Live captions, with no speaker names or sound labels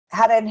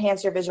how to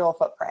enhance your visual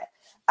footprint.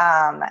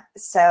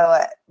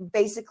 So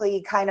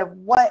basically kind of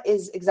what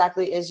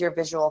exactly is your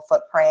visual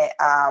footprint?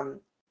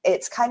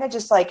 It's kind of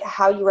just like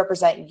how you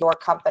represent your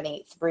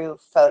company through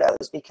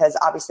photos, because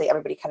obviously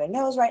everybody kind of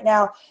knows right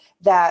now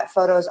that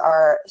photos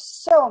are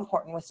so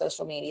important with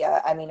social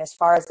media. I mean, as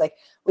far as like,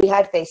 we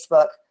had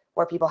Facebook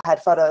where people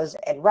had photos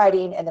and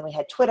writing, and then we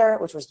had Twitter,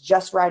 which was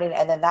just writing,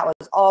 and then that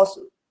was all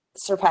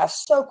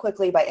surpassed so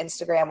quickly by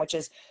Instagram, which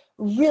is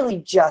really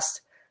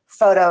just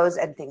photos,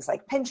 and things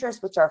like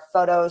Pinterest, which are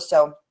photos.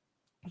 So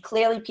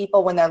clearly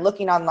people, when they're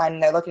looking online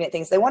and they're looking at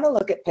things, they want to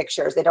look at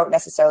pictures. They don't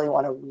necessarily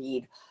want to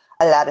read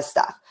a lot of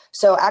stuff.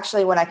 So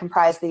actually, when I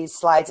comprised these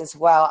slides as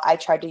well, I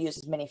tried to use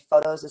as many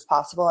photos as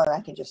possible, and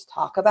I can just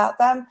talk about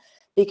them,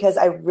 because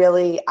I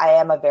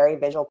am a very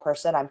visual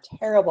person. I'm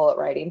terrible at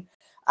writing.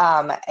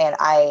 And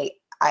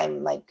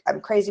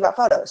I'm crazy about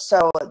photos.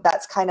 So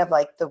that's kind of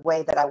like the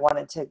way that I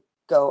wanted to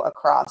go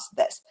across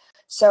this.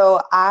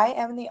 So I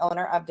am the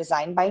owner of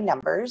Design by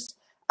Numbers.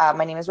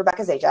 My name is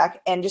Rebecca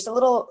Zajac, and just a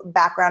little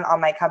background on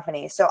my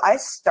company. So I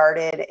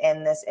started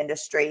in this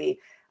industry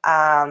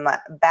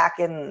back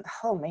in,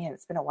 oh man,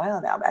 it's been a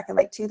while now, back in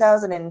like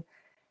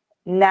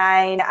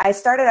 2009. I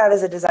started out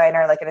as a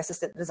designer, like an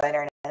assistant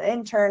designer and an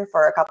intern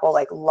for a couple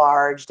like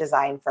large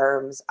design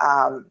firms.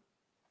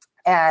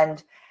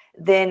 And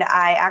then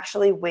I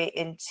actually went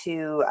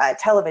into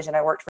television.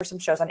 I worked for some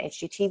shows on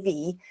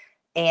HGTV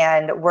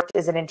and worked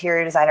as an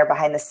interior designer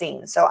behind the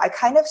scenes. So I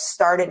kind of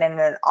started in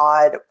an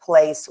odd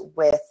place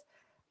with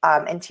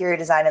interior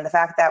design, and the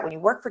fact that when you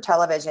work for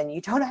television, you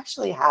don't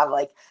actually have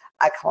like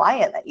a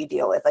client that you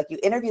deal with. Like, you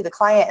interview the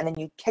client and then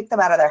you kick them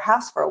out of their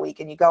house for a week,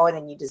 and you go in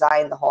and you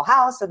design the whole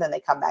house, and then they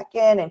come back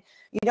in, and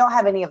you don't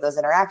have any of those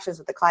interactions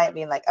with the client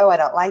being like, oh, I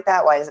don't like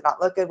that. Why does it not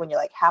look good, when you're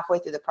like halfway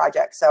through the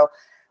project? So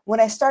when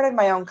I started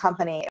my own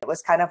company, it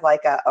was kind of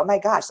like, oh my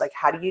gosh, like,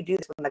 how do you do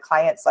this when the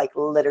client's like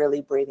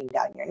literally breathing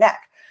down your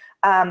neck?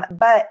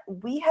 But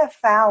we have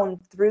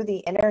found through the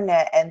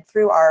internet and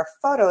through our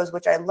photos,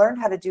 which I learned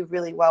how to do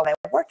really well when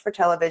I worked for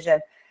television,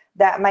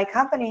 that my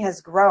company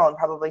has grown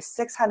probably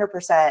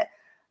 600%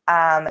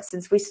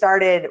 since we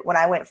started, when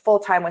I went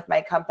full-time with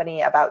my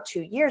company about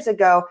 2 years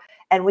ago.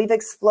 And we've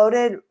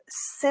exploded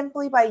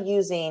simply by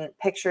using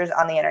pictures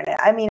on the internet.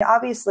 I mean,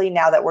 obviously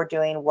now that we're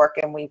doing work,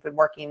 and we've been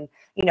working,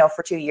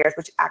 for 2 years,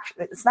 which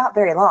actually it's not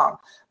very long,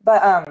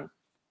 but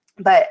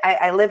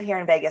I live here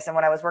in Vegas, and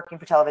when I was working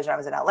for television, I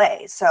was in LA.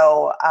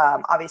 So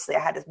obviously I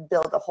had to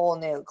build a whole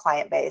new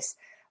client base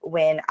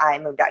when I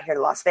moved out here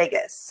to Las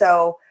Vegas.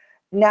 So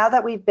now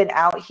that we've been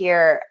out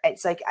here,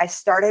 it's like I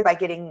started by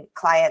getting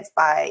clients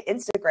by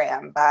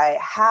Instagram, by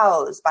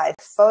house, by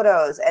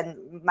photos,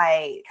 and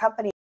my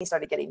company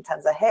started getting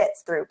tons of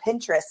hits through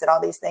Pinterest and all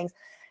these things.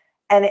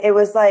 And it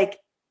was like,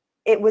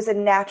 it was a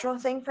natural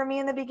thing for me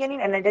in the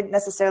beginning, and I didn't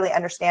necessarily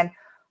understand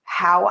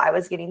how I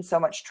was getting so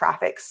much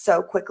traffic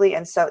so quickly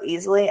and so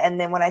easily. And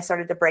then when I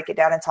started to break it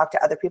down and talk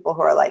to other people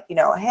who are like,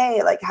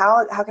 hey, like,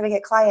 how can I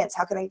get clients?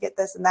 How can I get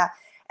this and that?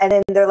 And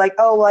then they're like,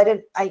 oh, well,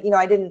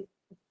 I didn't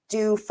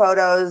do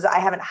photos. I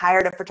haven't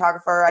hired a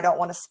photographer. I don't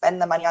want to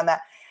spend the money on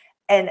that.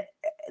 And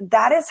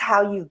that is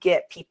how you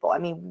get people. I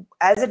mean,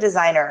 as a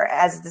designer,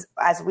 as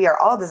we are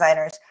all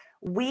designers,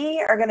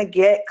 we are going to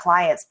get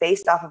clients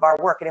based off of our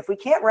work. And if we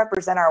can't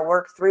represent our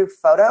work through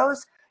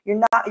photos, you're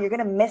going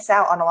to miss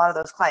out on a lot of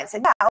those clients.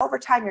 And yeah, over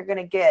time, you're going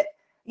to get,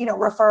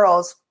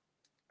 referrals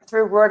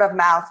through word of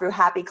mouth, through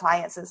happy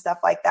clients and stuff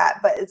like that.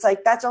 But it's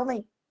like, that's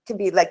only could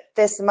be like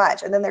this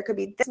much. And then there could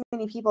be this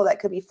many people that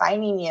could be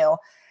finding you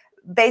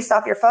based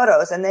off your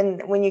photos. And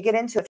then when you get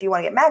into, if you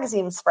want to get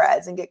magazine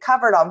spreads and get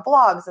covered on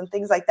blogs and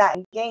things like that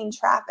and gain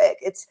traffic,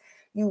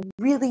 you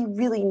really,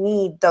 really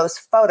need those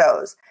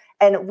photos.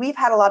 And we've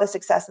had a lot of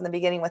success in the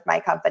beginning with my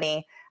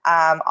company,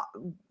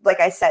 like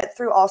I said,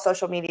 through all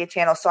social media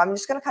channels. So I'm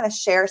just going to kind of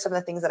share some of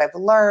the things that I've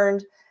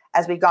learned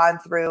as we've gone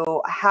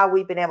through how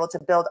we've been able to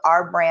build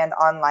our brand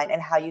online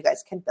and how you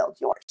guys can build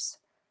yours.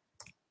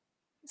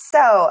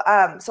 So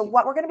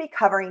what we're going to be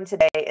covering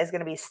today is going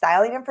to be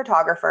styling and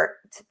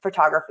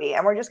photography.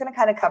 And we're just going to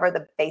kind of cover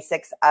the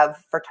basics of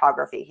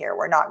photography here.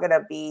 We're not going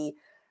to be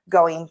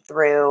going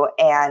through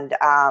and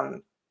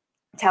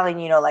telling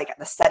like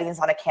the settings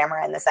on a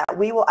camera and this, that.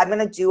 I'm going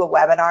to do a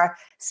webinar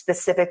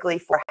specifically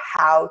for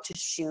how to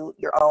shoot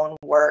your own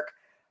work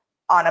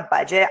on a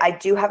budget. I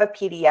do have a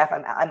PDF.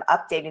 I'm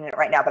updating it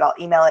right now, but I'll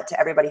email it to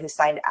everybody who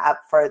signed up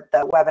for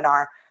the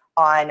webinar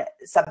on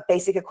some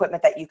basic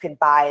equipment that you can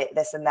buy,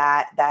 this and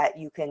that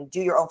you can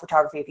do your own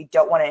photography if you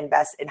don't want to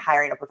invest in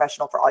hiring a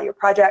professional for all your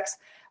projects,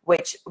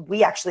 which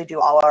we actually do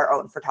all our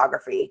own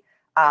photography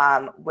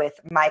with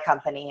my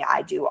company.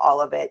 I do all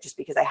of it just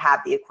because I have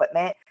the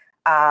equipment.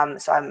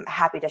 So I'm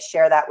happy to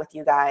share that with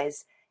you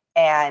guys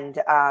and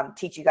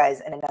teach you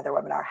guys in another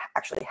webinar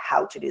actually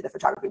how to do the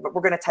photography. But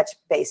we're going to touch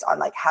base on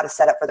like how to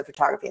set up for the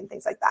photography and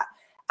things like that.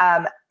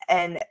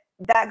 And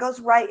that goes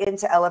right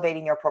into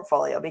elevating your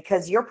portfolio,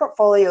 because your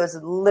portfolio is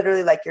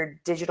literally like your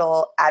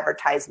digital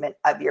advertisement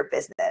of your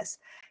business.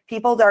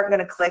 People aren't going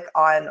to click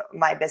on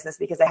my business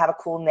because I have a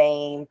cool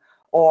name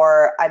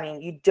or, I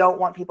mean, you don't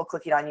want people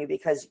clicking on you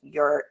because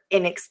you're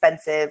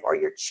inexpensive or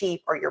you're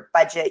cheap or your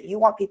budget. You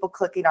want people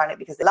clicking on it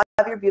because they love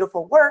your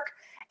beautiful work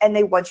and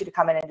they want you to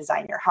come in and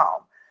design your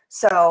home.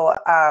 So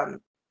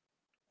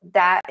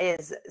that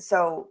is,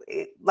 so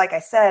like I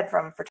said,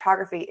 from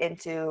photography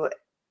into,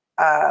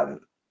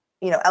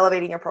 you know,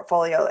 elevating your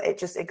portfolio,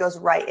 it goes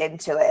right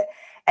into it.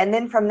 And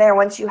then from there,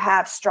 once you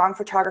have strong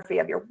photography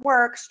of your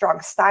work, strong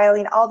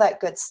styling, all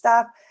that good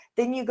stuff,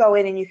 then you go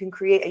in and you can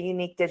create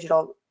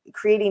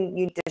creating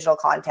unique digital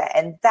content.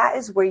 And that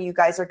is where you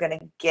guys are going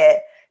to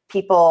get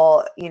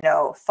people, you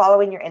know,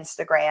 following your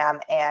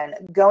Instagram and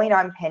going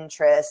on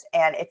Pinterest.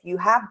 And if you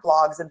have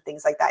blogs and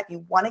things like that, if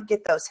you want to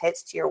get those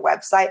hits to your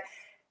website,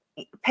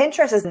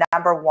 Pinterest is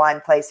number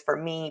one place for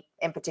me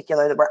in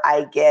particular where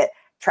I get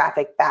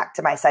traffic back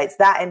to my sites.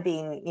 That and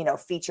being, you know,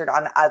 featured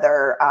on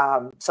other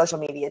social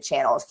media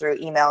channels through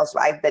emails.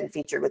 I've been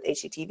featured with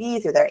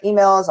HGTV through their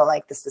emails on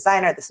like this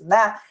designer, this and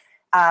that,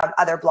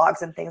 other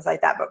blogs and things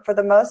like that. But for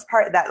the most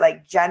part, that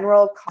like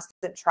general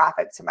constant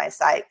traffic to my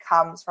site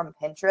comes from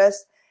Pinterest.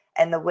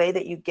 And the way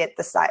that you get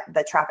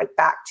the traffic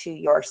back to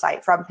your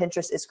site from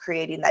Pinterest is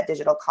creating that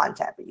digital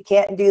content. But you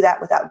can't do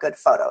that without good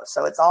photos.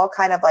 So it's all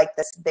kind of like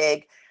this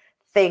big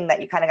thing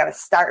that you kind of got to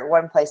start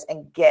one place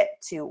and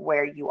get to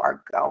where you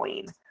are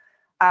going.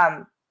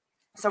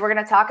 So we're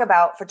going to talk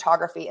about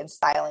photography and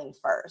styling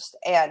first.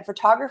 And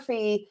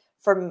photography,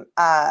 from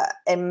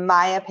in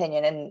my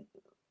opinion, and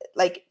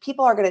like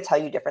people are going to tell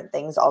you different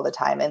things all the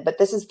time, but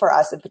this is for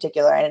us in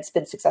particular, and it's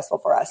been successful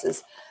for us,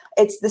 is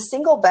it's the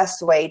single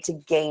best way to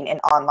gain an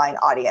online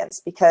audience,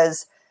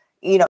 because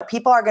you know,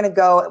 people are going to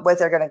go with,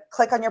 they're going to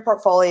click on your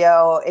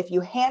portfolio. If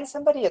you hand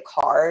somebody a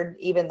card,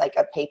 even like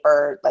a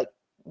paper, like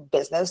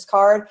business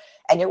card,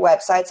 and your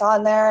website's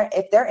on there,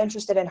 if they're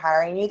interested in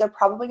hiring you, they're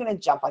probably going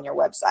to jump on your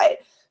website.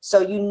 So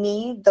you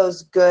need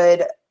those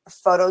good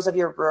photos of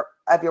your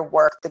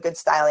work, the good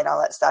styling,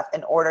 all that stuff,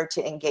 in order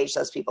to engage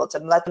those people, to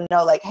let them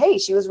know like, hey,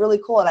 she was really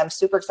cool and I'm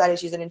super excited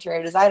she's an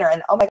interior designer,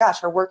 and oh my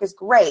gosh, her work is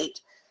great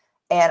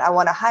and I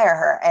want to hire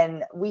her.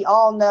 And we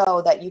all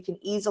know that you can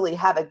easily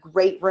have a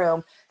great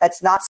room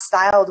that's not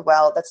styled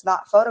well, that's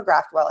not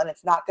photographed well, and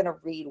it's not going to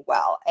read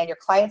well. And your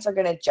clients are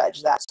going to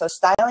judge that. So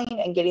styling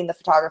and getting the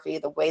photography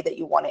the way that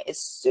you want it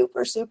is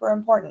super, super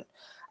important.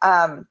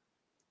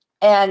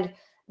 And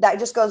that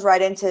just goes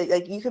right into,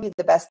 like, you could be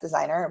the best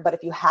designer, but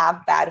if you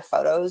have bad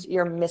photos,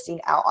 you're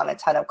missing out on a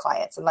ton of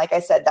clients. And like I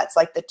said, that's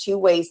like the two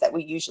ways that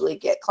we usually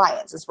get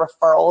clients, is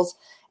referrals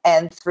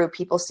and through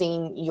people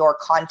seeing your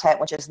content,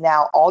 which is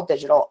now all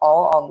digital,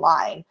 all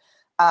online.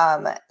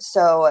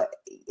 So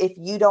if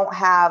you don't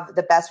have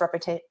the best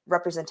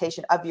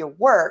representation of your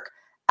work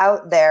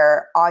out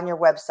there on your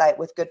website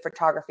with good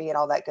photography and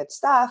all that good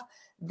stuff,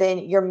 then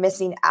you're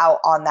missing out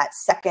on that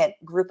second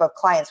group of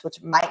clients,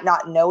 which might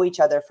not know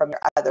each other from your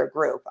other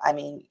group. I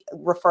mean,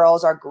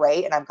 referrals are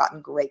great, and I've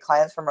gotten great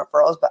clients from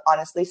referrals, but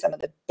honestly, some of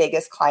the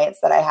biggest clients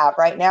that I have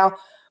right now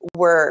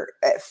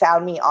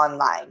found me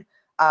online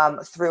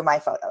through my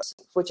photos,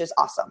 which is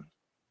awesome.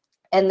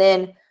 And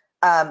then,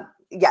 yeah,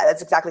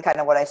 that's exactly kind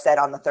of what I said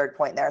on the third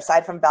point there.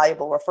 Aside from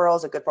valuable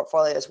referrals, a good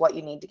portfolio is what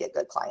you need to get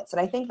good clients.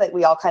 And I think that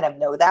we all kind of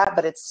know that,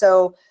 but it's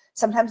so,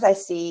 sometimes I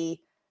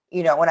see,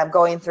 you know, when I'm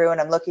going through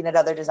and I'm looking at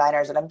other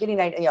designers and I'm getting,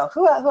 you know,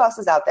 who else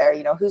is out there,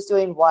 you know, who's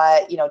doing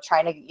what, you know,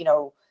 trying to, you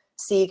know,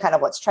 see kind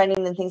of what's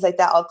trending and things like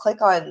that. I'll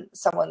click on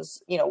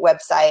someone's, you know,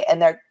 website, and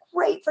they're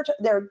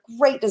a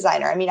great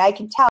designer. I mean, I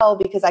can tell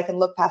because I can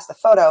look past the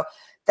photo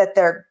that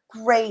they're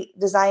great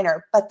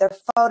designer, but their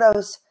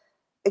photos,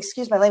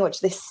 excuse my language,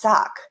 they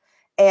suck.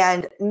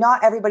 And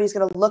not everybody's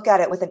going to look at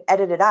it with an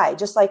edited eye.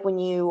 Just like when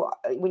you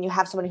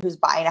have someone who's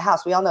buying a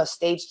house, we all know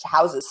staged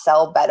houses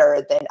sell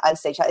better than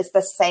unstaged houses. It's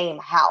the same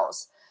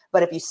house.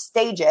 But if you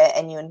stage it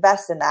and you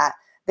invest in that,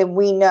 then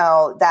we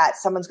know that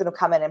someone's going to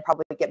come in and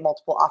probably get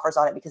multiple offers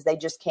on it because they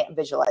just can't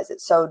visualize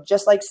it. So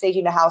just like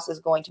staging a house is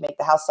going to make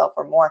the house sell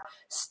for more,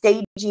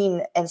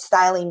 staging and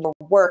styling your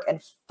work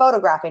and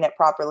photographing it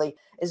properly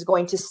is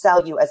going to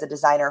sell you as a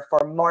designer for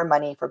more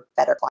money, for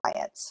better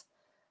clients.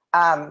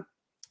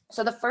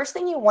 So the first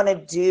thing you want to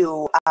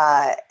do,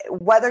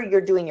 whether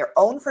you're doing your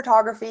own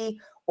photography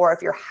or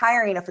if you're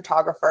hiring a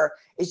photographer,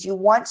 is you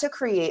want to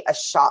create a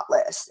shot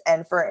list.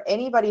 And for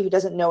anybody who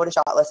doesn't know what a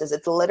shot list is,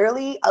 it's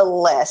literally a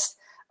list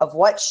of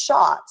what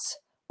shots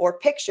or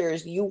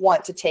pictures you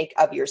want to take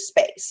of your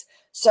space.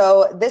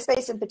 So this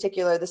space in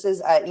particular, this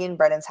is Ian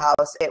Brennan's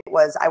house.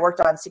 I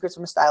worked on Secrets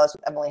from a Stylist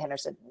with Emily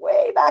Henderson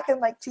way back in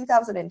like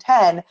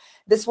 2010.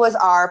 This was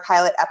our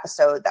pilot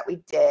episode that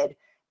we did,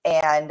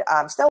 and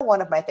still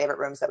one of my favorite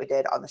rooms that we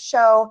did on the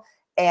show.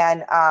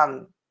 And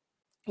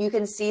you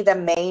can see the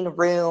main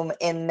room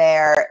in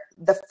there.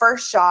 The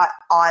first shot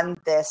on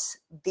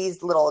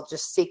these little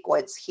just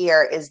sequence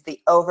here is the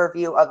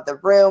overview of the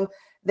room.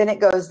 Then it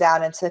goes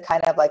down into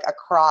kind of like a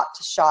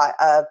cropped shot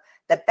of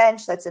the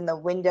bench that's in the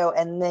window,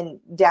 and then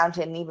down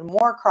to an even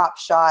more cropped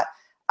shot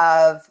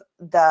of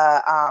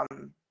the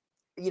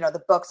you know,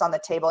 the books on the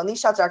table. And these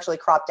shots are actually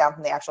cropped down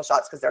from the actual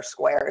shots because they're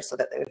squares so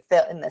that they would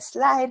fit in the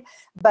slide.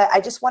 But I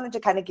just wanted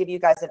to kind of give you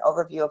guys an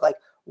overview of like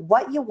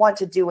what you want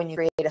to do when you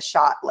create a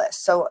shot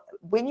list. So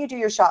when you do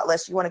your shot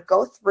list, you want to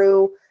go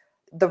through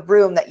the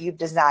room that you've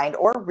designed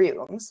or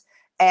rooms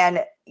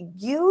and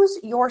use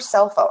your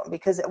cell phone,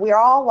 because we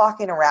are all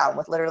walking around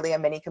with literally a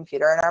mini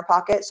computer in our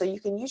pocket. So you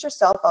can use your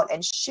cell phone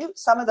and shoot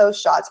some of those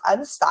shots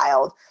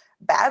unstyled,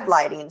 bad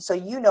lighting, so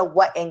you know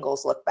what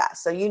angles look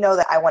best. So you know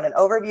that I want an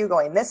overview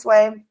going this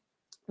way.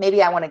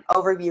 Maybe I want an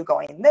overview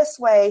going this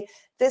way.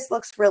 This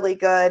looks really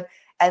good.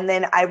 And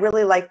then I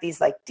really like these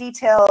like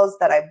details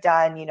that I've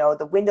done. You know,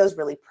 the window's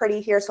really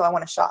pretty here, so I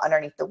want a shot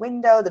underneath the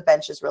window. The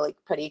bench is really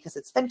pretty because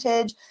it's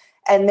vintage.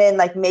 And then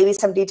like maybe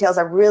some details,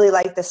 I really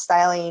like the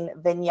styling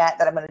vignette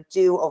that I'm going to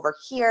do over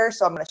here.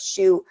 So I'm going to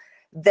shoot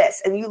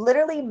this. And you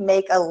literally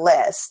make a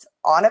list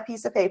on a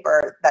piece of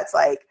paper that's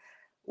like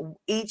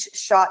each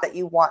shot that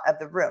you want of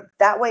the room.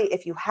 That way,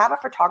 if you have a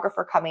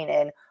photographer coming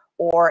in,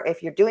 or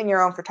if you're doing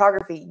your own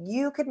photography,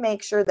 you could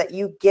make sure that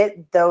you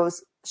get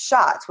those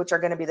shots, which are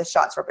going to be the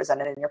shots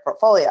represented in your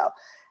portfolio.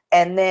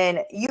 And then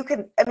you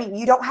can, I mean,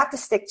 you don't have to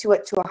stick to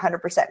it to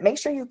 100%. Make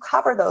sure you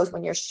cover those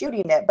when you're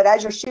shooting it. But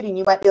as you're shooting,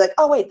 you might be like,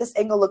 oh, wait, this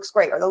angle looks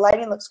great, or the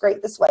lighting looks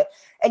great this way.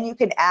 And you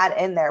can add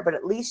in there, but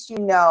at least you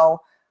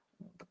know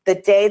the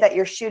day that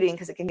you're shooting,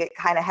 because it can get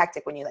kind of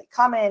hectic when you like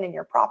come in and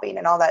you're propping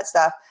and all that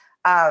stuff,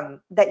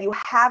 that you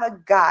have a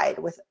guide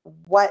with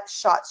what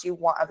shots you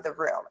want of the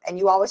room. And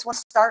you always want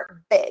to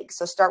start big.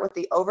 So start with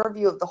the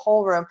overview of the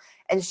whole room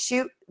and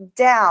shoot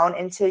down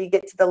until you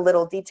get to the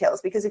little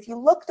details. Because if you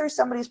look through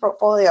somebody's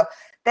portfolio,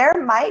 there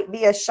might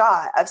be a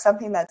shot of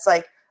something that's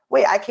like,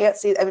 wait, I can't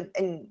see. I mean,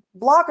 and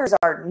bloggers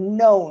are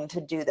known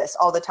to do this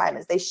all the time,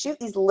 is they shoot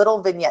these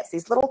little vignettes,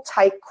 these little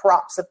tight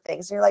crops of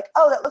things. And you're like,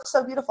 oh, that looks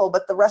so beautiful.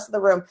 But the rest of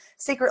the room,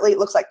 secretly, it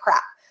looks like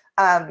crap.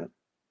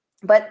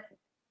 But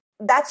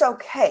that's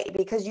okay,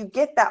 because you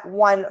get that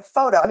one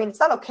photo. I mean, it's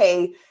not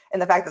okay in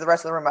the fact that the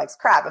rest of the room looks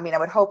crap. I mean, I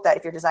would hope that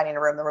if you're designing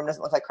a room, the room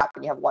doesn't look like crap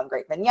and you have one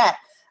great vignette,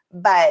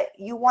 but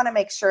you want to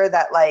make sure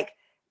that like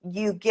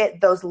you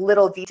get those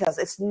little details.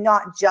 It's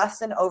not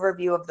just an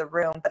overview of the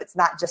room, but it's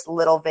not just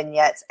little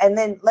vignettes. And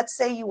then let's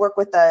say you work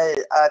with a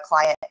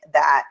client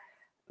that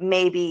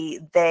maybe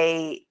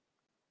they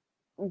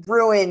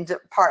ruined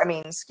part.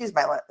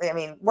 I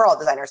mean, we're all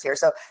designers here.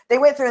 So they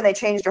went through and they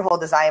changed your whole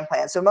design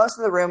plan. So most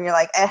of the room, you're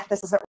like,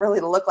 this doesn't really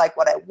look like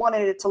what I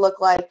wanted it to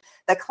look like.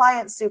 The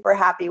client's super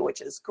happy,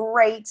 which is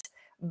great.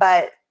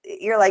 But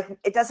you're like,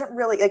 it doesn't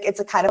really, like,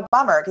 it's a kind of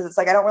bummer, because it's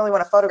like, I don't really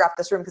want to photograph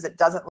this room because it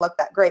doesn't look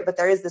that great. But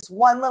there is this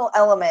one little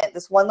element,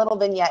 this one little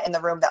vignette in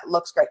the room that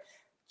looks great.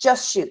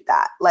 Just shoot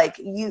that. Like,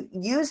 you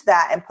use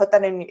that and put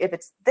that in. If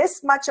it's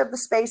this much of the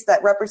space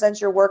that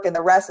represents your work and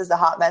the rest is a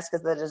hot mess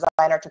because the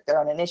designer took their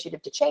own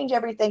initiative to change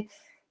everything,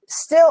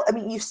 still, I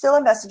mean, you still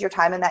invested your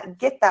time in that.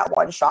 Get that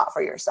one shot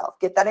for yourself.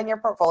 Get that in your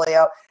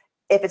portfolio.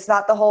 If it's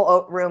not the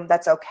whole room,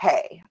 that's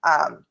okay.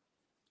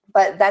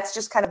 But that's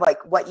just kind of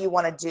like what you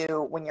want to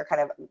do when you're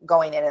kind of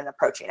going in and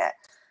approaching it.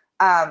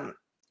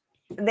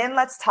 Then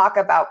let's talk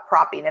about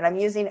propping. And I'm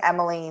using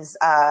Emily's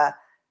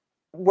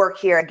work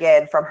here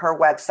again from her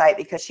website,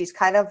 because she's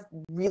kind of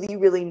really,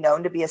 really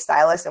known to be a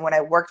stylist. And when I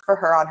worked for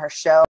her on her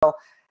show,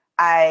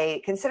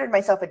 I considered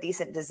myself a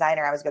decent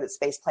designer. I was good at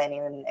space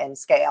planning and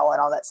scale and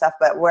all that stuff,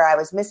 but where I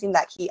was missing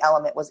that key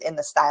element was in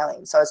the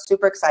styling. So I was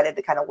super excited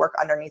to kind of work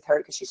underneath her,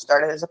 because she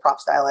started as a prop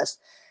stylist,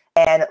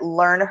 and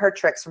learn her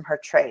tricks from her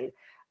trade.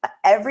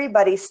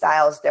 Everybody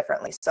styles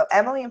differently. So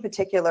Emily in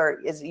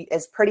particular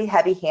is pretty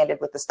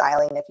heavy-handed with the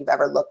styling, if you've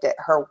ever looked at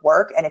her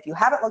work. And if you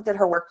haven't looked at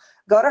her work,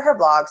 go to her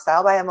blog,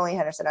 Style by Emily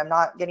Henderson. I'm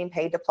not getting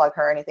paid to plug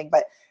her or anything,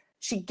 but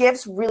she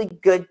gives really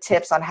good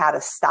tips on how to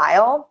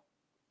style.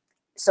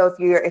 So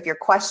if you're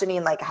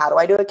questioning, like, how do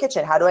I do a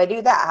kitchen? How do I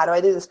do that? How do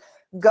I do this?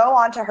 Go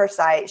onto her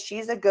site.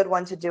 She's a good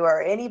one to do,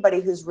 or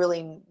anybody who's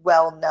really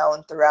well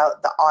known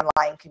throughout the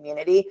online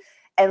community,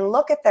 and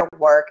look at their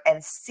work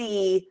and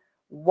see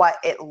what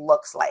it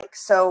looks like.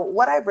 So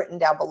what I've written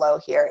down below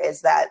here is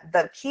that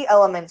the key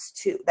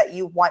elements that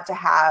you want to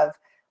have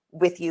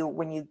with you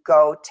when you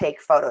go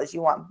take photos.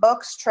 You want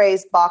books,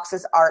 trays,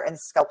 boxes, art, and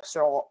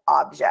sculptural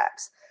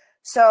objects.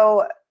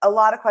 So a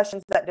lot of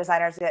questions that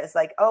designers get is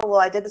like, oh,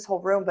 well, I did this whole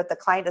room, but the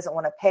client doesn't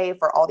want to pay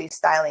for all these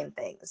styling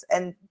things.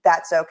 And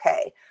that's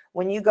okay.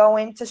 When you go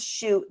in to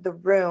shoot the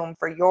room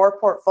for your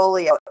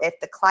portfolio, if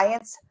the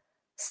client's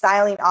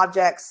styling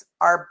objects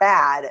are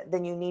bad,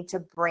 then you need to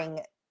bring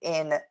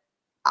in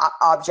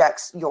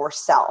objects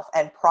yourself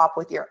and prop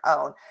with your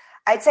own.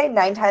 I'd say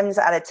 9 times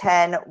out of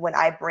 10, when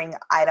I bring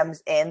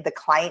items in, the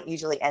client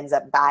usually ends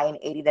up buying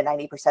 80 to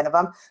 90% of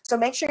them. So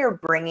make sure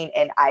you're bringing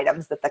in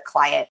items that the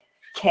client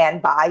can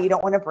buy. You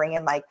don't want to bring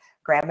in like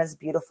grandma's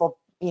beautiful,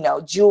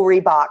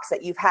 jewelry box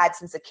that you've had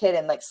since a kid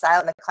and like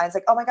style. And the client's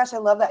like, oh my gosh, I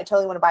love that. I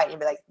totally want to buy it. And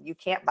you'd be like, you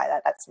can't buy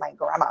that. That's my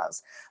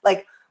grandma's.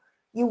 Like,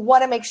 you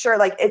want to make sure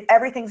like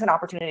everything's an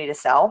opportunity to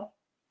sell.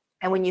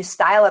 And when you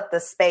style up the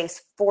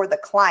space for the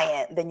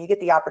client, then you get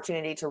the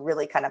opportunity to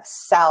really kind of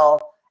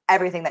sell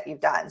everything that you've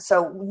done.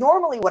 So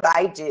normally what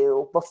I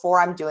do before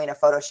I'm doing a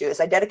photo shoot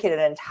is I dedicate an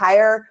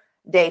entire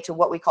day to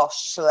what we call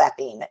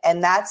schlepping.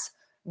 And that's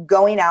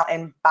going out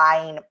and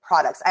buying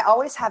products. I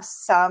always have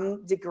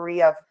some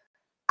degree of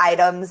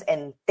items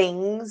and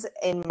things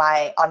on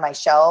my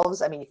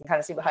shelves. I mean, you can kind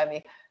of see behind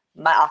me,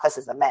 my office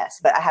is a mess,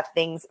 but I have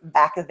things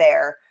back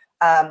there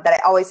that I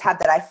always have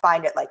that I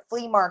find at like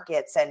flea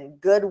markets and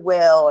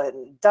Goodwill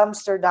and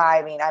dumpster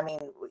diving. I mean,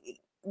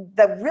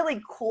 the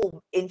really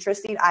cool,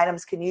 interesting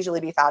items can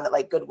usually be found at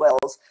like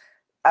Goodwills,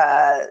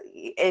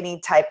 any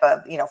type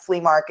of,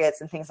 flea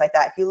markets and things like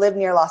that. If you live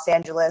near Los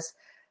Angeles,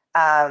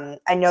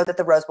 I know that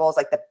the Rose Bowl is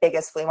like the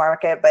biggest flea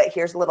market, but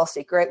here's a little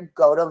secret: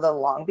 go to the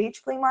Long Beach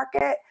flea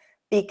market,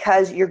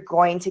 because you're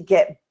going to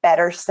get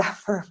better stuff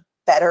for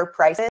better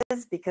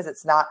prices, because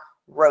it's not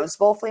Rose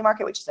Bowl flea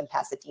market, which is in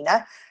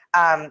Pasadena.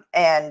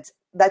 And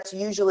that's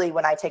usually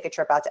when I take a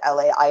trip out to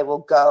LA, I will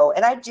go,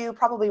 and I do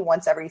probably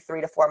once every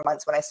 3 to 4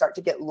 months when I start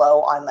to get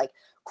low on like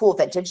cool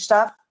vintage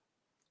stuff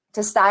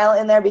to style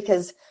in there,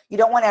 because you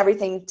don't want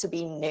everything to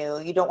be new.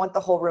 You don't want the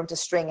whole room to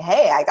string,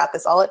 hey, I got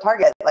this all at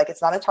Target. Like,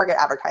 it's not a Target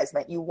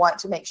advertisement. You want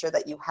to make sure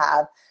that you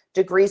have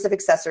degrees of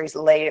accessories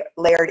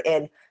layered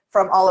in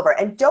from all over.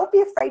 And don't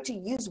be afraid to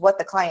use what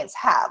the clients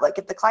have. Like,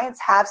 if the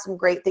clients have some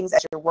great things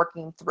that you're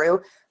working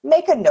through,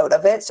 make a note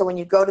of it. So when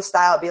you go to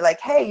style, be like,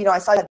 hey, I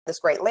saw you had this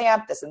great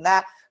lamp, this and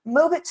that.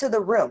 Move it to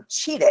the room.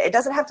 Cheat it. It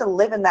doesn't have to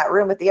live in that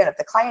room at the end. If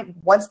the client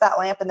wants that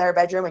lamp in their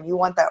bedroom and you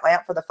want that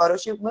lamp for the photo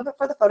shoot, move it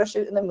for the photo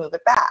shoot and then move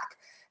it back.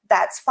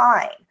 That's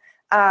fine.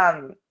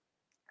 And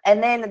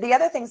then the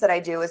other things that I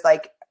do is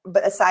like,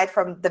 but aside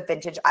from the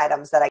vintage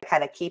items that I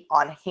kind of keep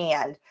on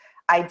hand,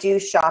 I do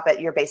shop at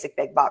your basic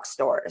big box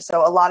stores.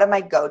 So a lot of my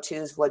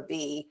go-tos would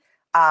be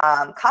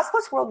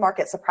Cosplus World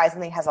Market.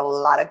 Surprisingly, has a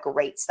lot of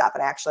great stuff.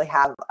 And I actually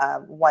have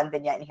one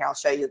vignette in here I'll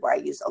show you where I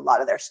use a lot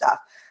of their stuff.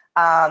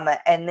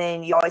 And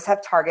then you always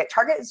have Target.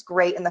 Target is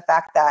great in the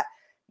fact that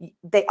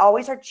they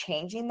always are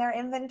changing their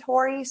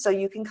inventory. So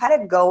you can kind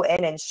of go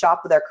in and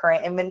shop with their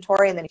current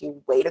inventory. And then if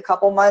you wait a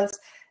couple months,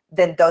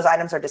 then those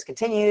items are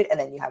discontinued and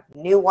then you have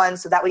new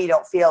ones. So that way you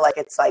don't feel like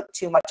it's like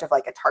too much of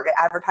like a Target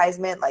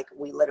advertisement. Like,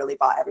 we literally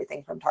bought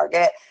everything from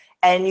Target.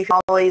 And you can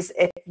always,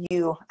 I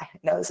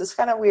know this is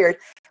kind of weird,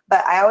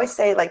 but I always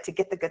say, like, to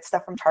get the good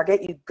stuff from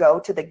Target, you go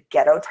to the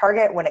ghetto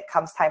Target when it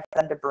comes time for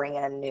them to bring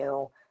in a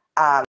new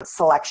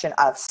selection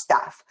of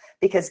stuff,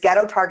 because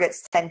ghetto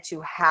Targets tend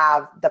to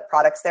have the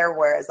products there.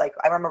 Whereas, like,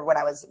 I remember when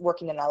I was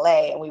working in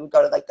LA and we would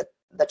go to like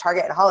the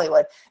Target in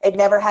Hollywood, it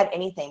never had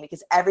anything,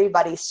 because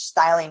everybody's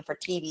styling for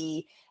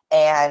TV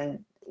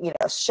and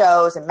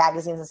shows and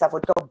magazines and stuff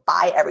would go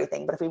buy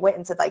everything. But if we went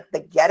into like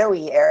the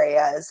ghetto-y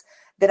areas,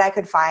 then I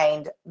could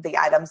find the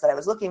items that I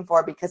was looking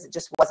for, because it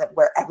just wasn't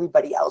where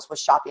everybody else was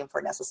shopping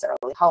for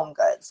necessarily home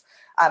goods.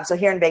 So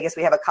here in Vegas,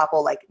 we have a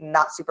couple like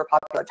not super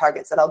popular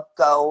Targets that I'll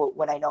go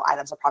when I know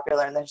items are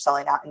popular and they're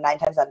selling out, and 9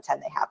 times out of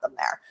 10 they have them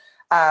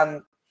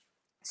there.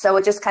 So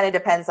it just kind of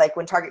depends. Like,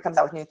 when Target comes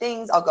out with new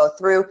things, I'll go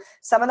through.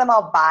 Some of them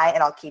I'll buy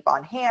and I'll keep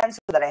on hand so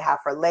that I have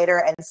for later.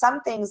 And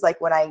some things, like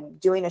when I'm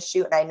doing a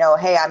shoot and I know,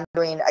 hey, I'm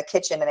doing a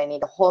kitchen and I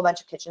need a whole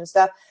bunch of kitchen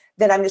stuff,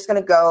 then I'm just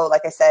going to go,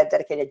 like I said,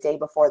 dedicate a day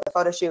before the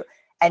photo shoot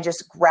and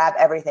just grab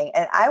everything.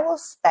 And I will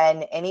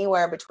spend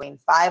anywhere between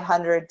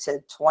 $500 to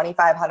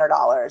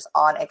 $2,500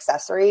 on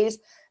accessories.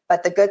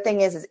 But the good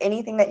thing is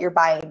anything that you're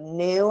buying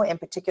new, in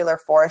particular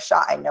for a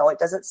shot, I know it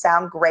doesn't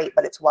sound great,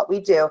 but it's what we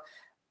do.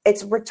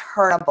 It's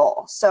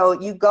returnable. So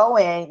you go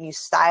in, you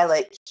style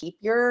it, keep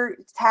your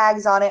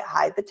tags on it,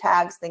 hide the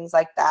tags, things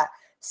like that.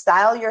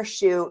 Style your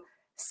shoot,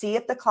 see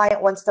if the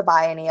client wants to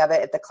buy any of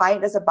it. If the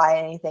client doesn't buy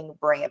anything,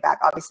 bring it back.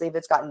 Obviously, if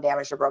it's gotten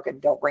damaged or broken,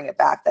 don't bring it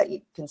back. That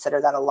you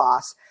consider that a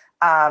loss.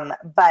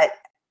 But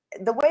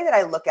the way that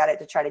I look at it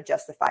to try to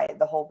justify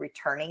the whole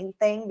returning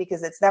thing,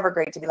 because it's never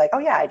great to be like, oh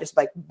yeah, I just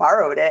like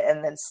borrowed it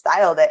and then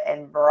styled it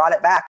and brought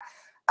it back.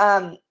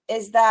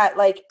 Is that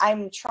like,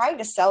 I'm trying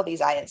to sell these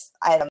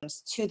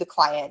items to the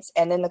clients,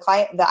 and then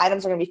the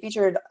items are going to be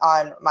featured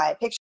on my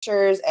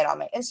pictures and on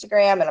my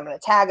Instagram, and I'm going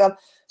to tag them.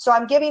 So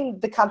I'm giving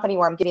the company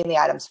where I'm getting the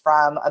items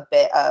from a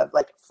bit of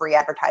like free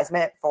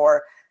advertisement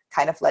for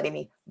kind of letting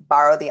me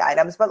borrow the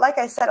items. But like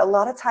I said, a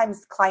lot of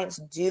times clients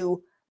do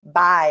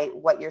buy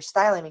what you're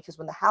styling, because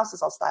when the house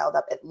is all styled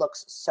up, it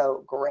looks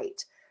so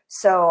great.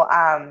 So,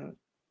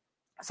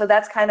 so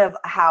that's kind of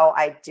how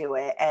I do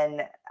it.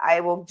 And I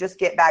will just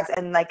get bags,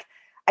 and like,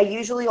 I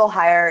usually will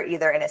hire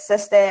either an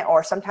assistant,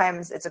 or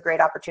sometimes it's a great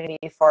opportunity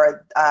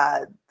for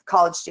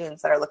college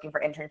students that are looking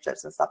for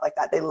internships and stuff like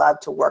that. They love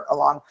to work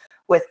along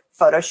with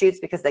photo shoots,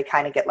 because they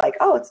kind of get like,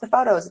 oh, it's the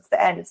photos, it's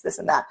the end, it's this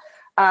and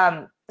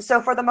that. So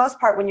for the most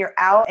part, when you're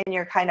out and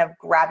you're kind of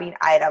grabbing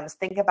items,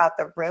 think about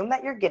the room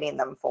that you're getting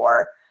them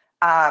for.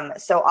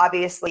 So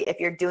obviously, if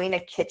you're doing a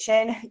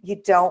kitchen, you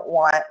don't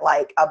want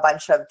like a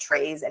bunch of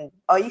trays and,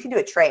 oh, you can do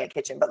a tray in a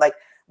kitchen, but like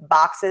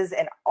boxes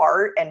and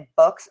art and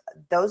books,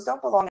 those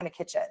don't belong in a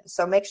kitchen.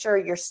 So make sure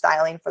you're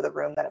styling for the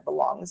room that it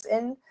belongs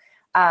in.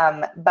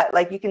 But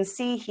like you can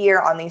see here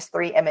on these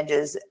 3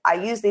 images, I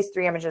use these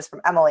 3 images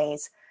from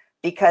Emily's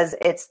because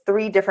it's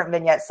 3 different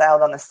vignettes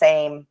styled on the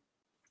same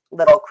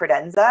little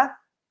credenza.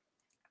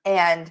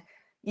 And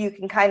you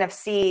can kind of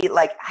see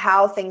like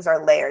how things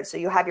are layered. So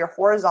you have your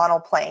horizontal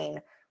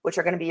plane which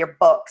are going to be your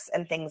books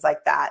and things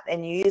like that.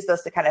 And you use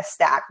those to kind of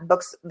stack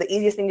books. The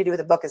easiest thing to do with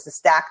a book is to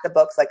stack the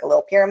books like a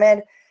little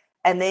pyramid.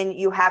 And then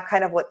you have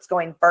kind of what's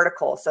going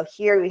vertical. So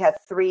here we have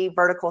 3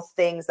 vertical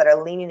things that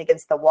are leaning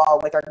against the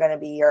wall, which are going to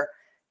be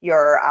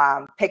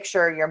your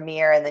picture, your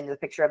mirror, and then the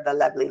picture of the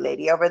lovely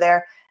lady over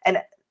there. And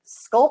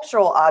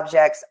sculptural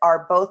objects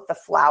are both the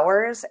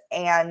flowers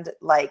and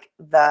like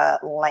the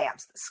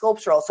lamps.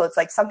 Sculptural, so it's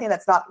like something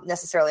that's not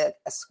necessarily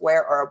a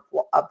square or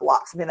a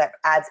block, something that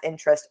adds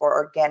interest or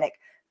organic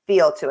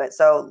feel to it.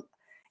 So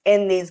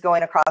in these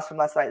going across from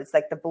left to right, it's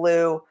like the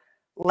blue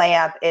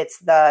lamp, it's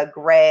the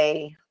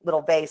gray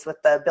little vase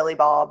with the billy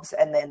bulbs,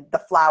 and then the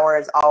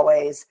flowers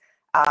always,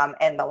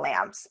 and the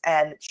lamps.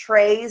 And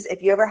trays,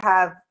 if you ever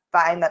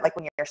find that like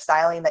when you're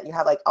styling that you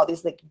have like all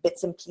these like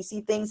bits and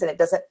piecey things and it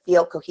doesn't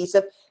feel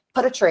cohesive,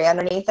 put a tray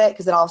underneath it,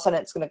 because then all of a sudden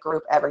it's going to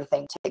group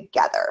everything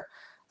together.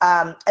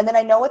 And then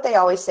I know what they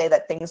always say,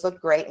 that things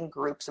look great in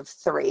groups of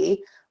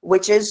 3,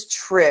 which is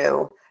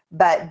true,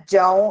 but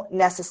don't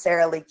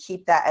necessarily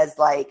keep that as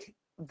like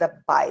the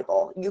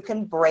Bible. You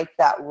can break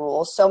that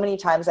rule. So many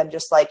times I'm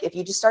just like, if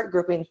you just start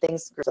grouping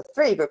things, groups of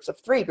 3, groups of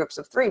 3, groups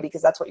of 3,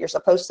 because that's what you're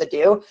supposed to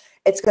do,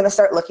 it's going to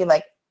start looking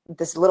like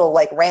this little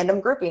like random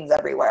groupings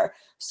everywhere.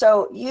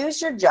 So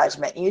use your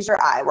judgment, use your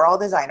eye. We're all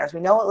designers. We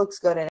know what looks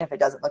good and if it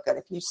doesn't look good.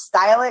 If you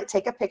style it,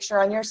 take a picture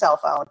on your cell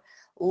phone,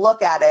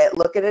 look at it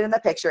in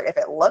the picture. If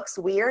it looks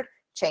weird,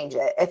 change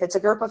it. If it's a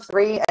group of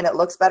 3 and it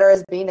looks better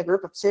as being a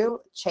group of 2,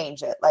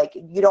 change it. Like,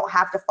 you don't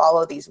have to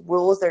follow these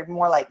rules. They're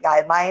more like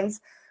guidelines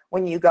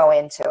when you go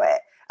into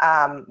it.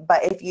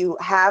 But if you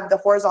have the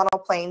horizontal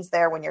planes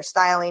there when you're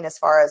styling, as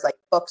far as like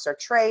books or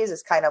trays,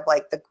 is kind of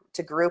like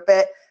to group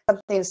it,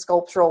 something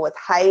sculptural with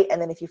height.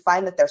 And then if you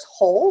find that there's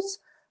holes,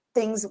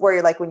 things where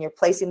you're like, when you're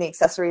placing the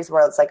accessories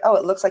where it's like, oh,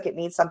 it looks like it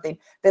needs something,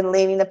 then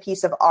leaning a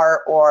piece of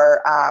art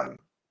or a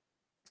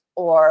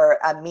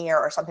mirror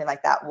or something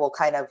like that will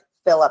kind of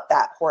fill up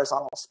that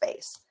horizontal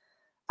space.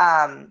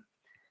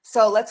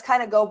 So let's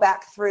kind of go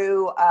back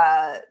through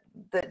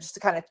just to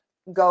kind of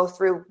go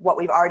through what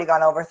we've already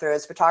gone over through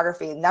as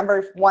photography.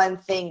 Number 1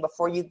 thing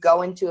before you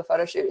go into a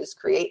photo shoot is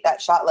create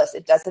that shot list.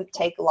 It doesn't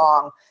take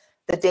long.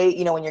 The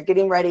day, when you're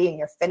getting ready and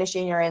you're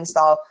finishing your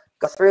install,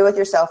 go through with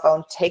your cell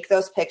phone, take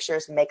those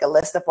pictures, make a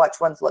list of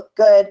which ones look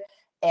good,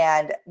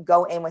 and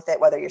go in with it,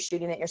 whether you're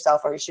shooting it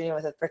yourself or you're shooting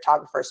with a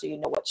photographer, so you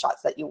know what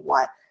shots that you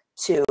want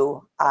to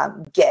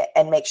get,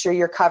 and make sure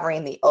you're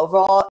covering the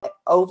overall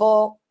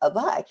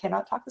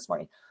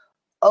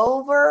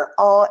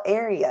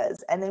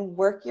areas, and then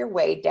work your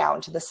way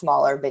down to the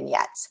smaller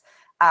vignettes.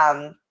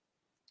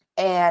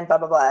 And blah,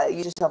 blah, blah.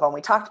 Use your cell phone.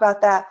 We talked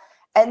about that.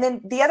 And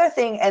then the other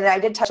thing, and I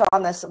did touch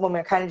on this when we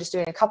were kind of just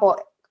doing a couple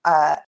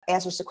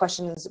answers to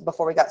questions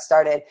before we got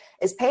started,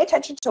 is pay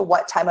attention to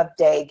what time of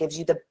day gives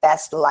you the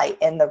best light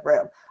in the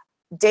room.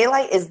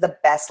 Daylight is the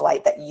best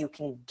light that you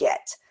can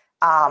get.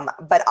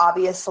 But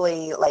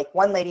obviously, like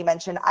one lady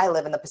mentioned, I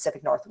live in the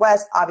Pacific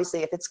Northwest.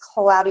 Obviously, if it's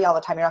cloudy all the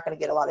time, you're not going to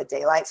get a lot of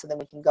daylight. So then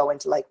we can go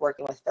into like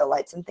working with fill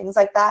lights and things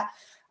like that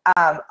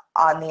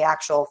on the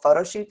actual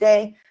photo shoot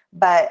day.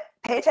 But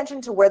pay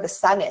attention to where the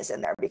sun is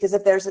in there, because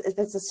if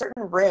it's a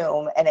certain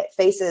room and it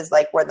faces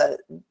like where the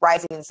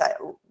rising sun,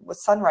 with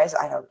sunrise,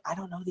 I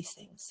don't know these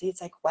things. See,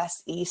 it's like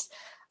west, east.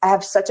 I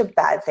have such a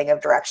bad thing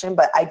of direction,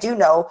 but I do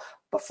know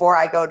before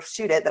I go to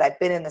shoot it that I've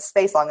been in the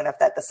space long enough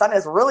that the sun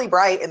is really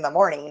bright in the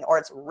morning or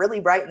it's really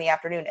bright in the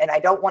afternoon. And I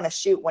don't want to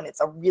shoot when it's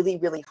a really,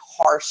 really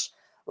harsh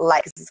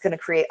light, because it's going to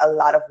create a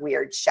lot of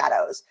weird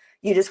shadows.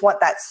 You just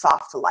want that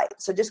soft light.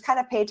 So just kind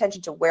of pay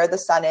attention to where the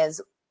sun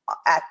is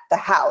at the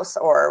house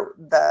or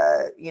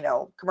the,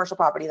 commercial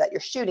property that you're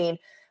shooting.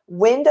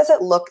 When does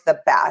it look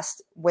the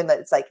best? When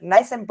it's like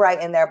nice and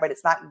bright in there, but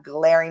it's not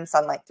glaring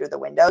sunlight through the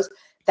windows.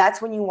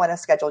 That's when you want to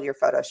schedule your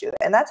photo shoot.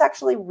 And that's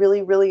actually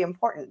really, really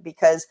important,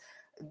 because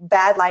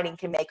bad lighting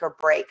can make or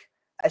break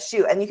a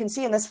shoot. And you can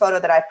see in this photo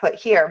that I've put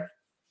here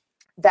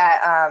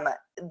that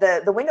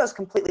the window is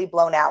completely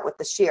blown out with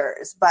the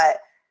shears, but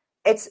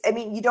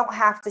you don't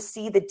have to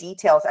see the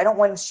details. I don't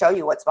want to show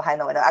you what's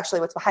behind the window. Actually,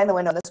 what's behind the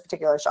window in this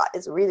particular shot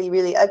is really,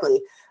 really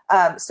ugly.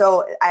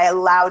 So I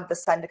allowed the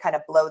sun to kind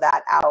of blow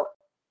that out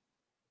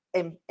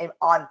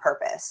on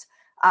purpose.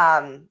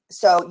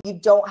 So you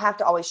don't have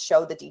to always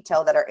show the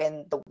detail that are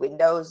in the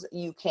windows.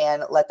 You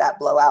can let that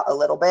blow out a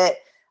little bit.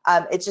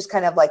 It's just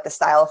kind of like the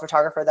style of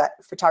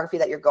photography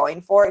that you're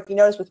going for. If you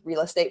notice with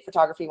real estate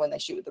photography, when they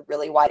shoot with the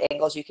really wide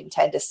angles, you can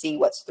tend to see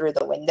what's through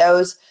the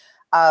windows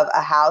of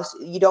a house.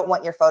 You don't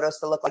want your photos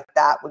to look like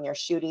that when you're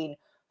shooting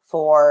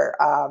for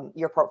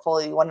your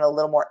portfolio. You want it a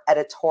little more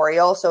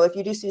editorial. So if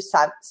you do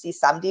see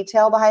some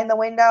detail behind the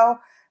window,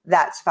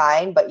 that's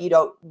fine, but you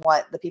don't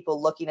want the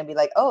people looking and be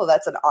like, oh,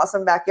 that's an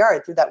awesome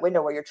backyard through that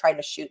window where you're trying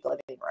to shoot the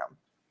living room.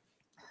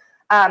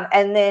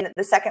 And then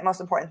the second most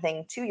important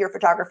thing to your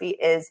photography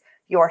is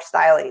your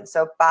styling.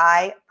 So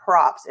buy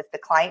props. If the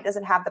client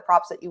doesn't have the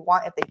props that you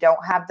want, if they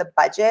don't have the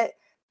budget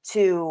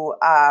to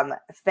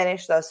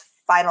finish those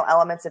final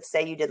elements, if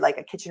say you did like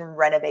a kitchen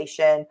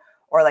renovation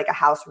or like a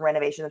house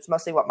renovation. That's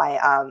mostly what my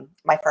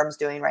my firm's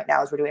doing right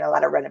now, is we're doing a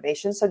lot of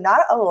renovations. So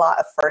not a lot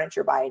of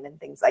furniture buying and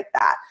things like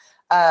that.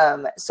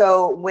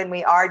 So when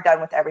we are done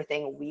with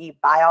everything, we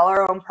buy all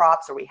our own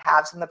props, or we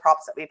have some of the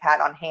props that we've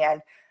had on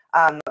hand,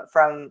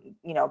 from,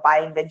 you know,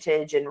 buying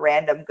vintage and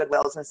random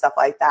Goodwills and stuff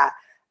like that.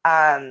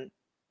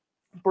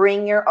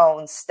 Bring your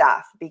own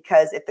stuff,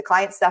 because if the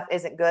client stuff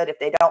isn't good, if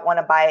they don't want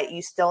to buy it,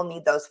 you still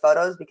need those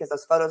photos, because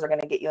those photos are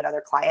going to get you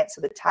another client. So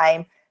the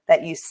time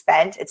that you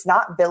spent, it's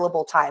not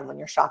billable time when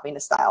you're shopping to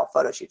style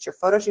photo shoots. Your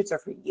photo shoots are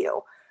for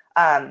you,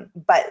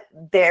 but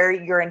they're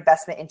your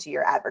investment into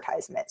your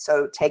advertisement.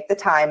 So take the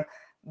time,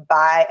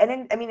 buy, and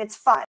then, I mean, it's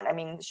fun. I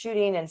mean,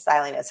 shooting and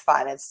styling is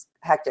fun. It's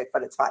hectic,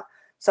 but it's fun.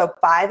 So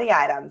buy the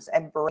items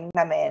and bring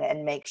them in,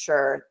 and make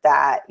sure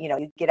that, you know,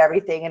 you get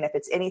everything. And if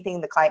it's anything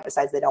the client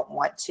decides they don't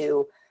want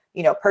to,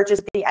 you know, purchase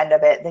at the end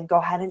of it, then go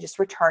ahead and just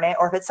return it.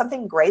 Or if it's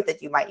something great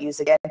that you might use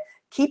again,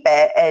 keep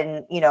it.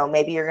 And, you know,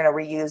 maybe you're going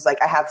to reuse,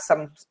 like I have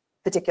some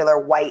particular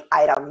white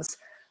items,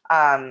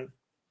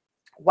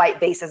 white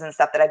bases and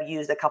stuff that I've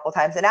used a couple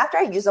times. And after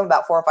I use them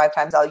about 4 or 5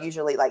 times, I'll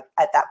usually, like,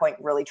 at that point,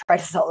 really try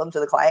to sell them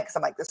to the client, because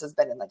I'm like, this has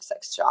been in like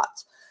 6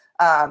 shots,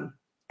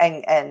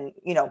 and,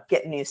 you know,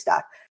 get new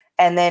stuff.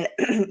 And then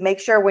make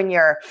sure when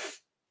you're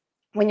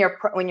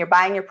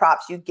buying your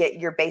props, you get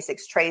your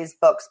basics: trays,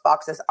 books,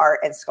 boxes, art,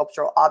 and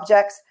sculptural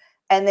objects.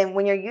 And then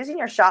when you're using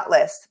your shot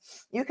list,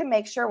 you can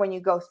make sure when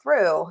you go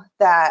through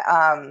that,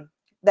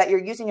 that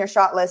you're using your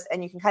shot list,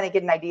 and you can kind of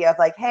get an idea of,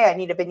 like, hey, I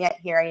need a vignette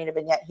here, I need a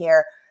vignette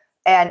here,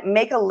 and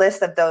make a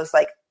list of those,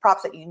 like,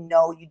 props that you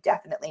know you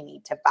definitely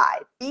need to buy.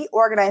 Be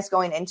organized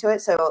going into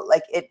it. So,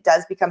 like, it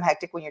does become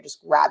hectic when you're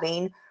just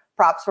grabbing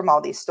props from all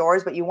these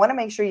stores, but you want to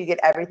make sure you get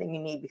everything you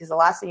need, because the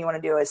last thing you want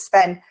to do is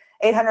spend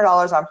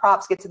 $800 on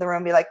props, get to the room,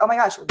 and be like, oh my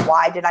gosh,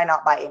 why did I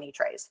not buy any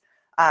trays?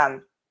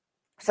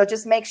 So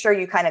just make sure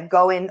you kind of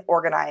go in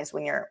organized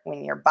when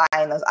you're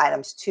buying those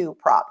items to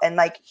prop. And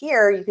like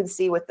here, you can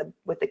see with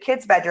the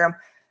kids' bedroom,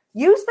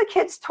 use the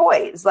kids'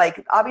 toys.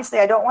 Like, obviously,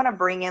 I don't want to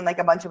bring in like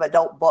a bunch of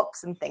adult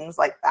books and things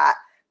like that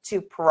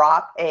to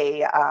prop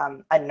a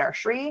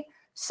nursery.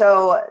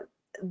 So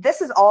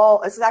this is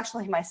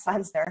actually my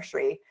son's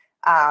nursery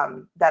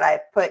that I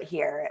put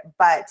here,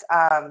 but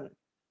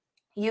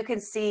you can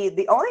see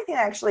the only thing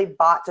I actually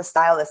bought to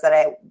style this that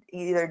I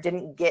either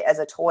didn't get as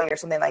a toy or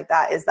something like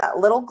that is that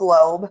little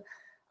globe.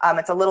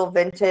 It's a little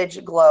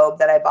vintage globe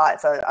that I bought.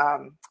 It's a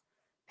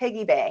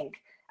piggy bank.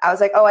 I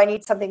was like, oh, I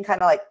need something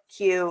kind of like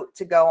cute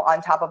to go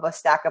on top of a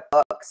stack of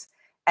books.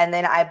 And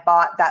then I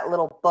bought that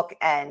little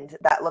bookend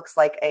that looks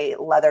like a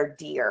leather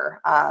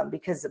deer,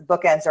 because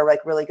bookends are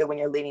like really good when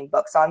you're leaning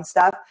books on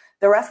stuff.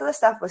 The rest of the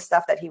stuff was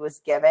stuff that he was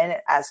given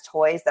as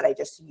toys that I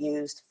just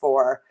used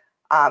for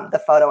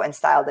the photo and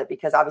styled it,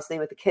 because obviously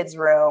with the kids'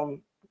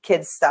 room,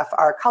 kids' stuff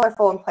are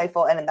colorful and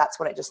playful, and that's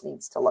what it just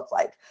needs to look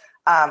like.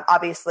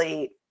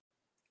 Obviously,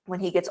 when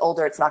he gets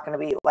older, it's not going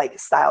to be like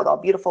styled all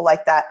beautiful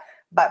like that.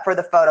 But for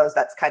the photos,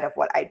 that's kind of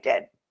what I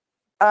did.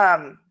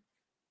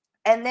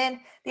 And then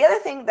the other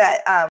thing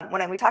that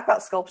when we talk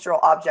about sculptural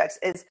objects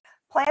is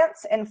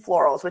plants and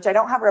florals, which I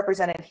don't have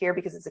represented here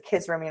because it's a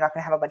kid's room. You're not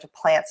going to have a bunch of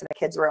plants in a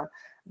kid's room.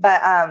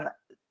 But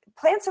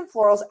plants and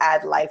florals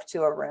add life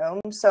to a room.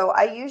 So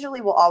I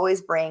usually will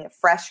always bring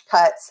fresh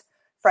cut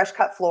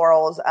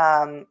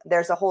florals.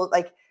 There's a whole,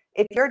 like,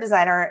 if you're a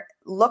designer,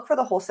 look for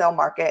the wholesale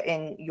market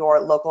in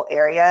your local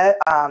area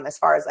as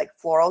far as like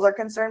florals are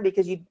concerned,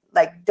 because you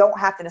like don't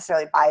have to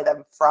necessarily buy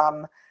them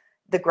from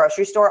the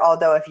grocery store.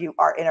 Although if you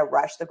are in a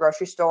rush, the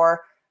grocery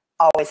store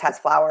always has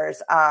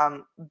flowers.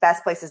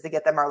 Best places to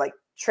get them are like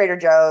Trader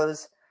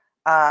Joe's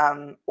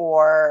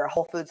or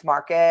Whole Foods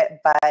Market,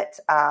 but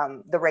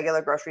the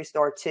regular grocery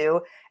store too.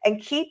 And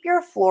keep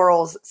your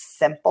florals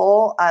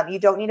simple. You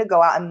don't need to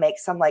go out and make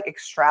some like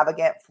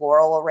extravagant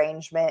floral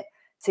arrangement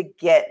to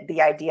get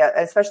the idea,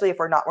 especially if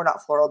we're not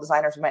floral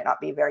designers, we might not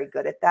be very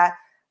good at that.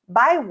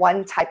 Buy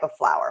one type of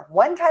flower,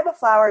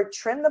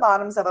 trim the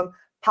bottoms of them,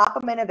 pop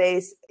them in a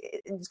vase.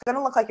 It's going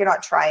to look like you're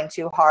not trying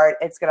too hard.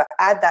 It's going to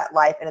add that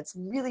life, and it's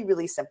really,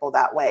 really simple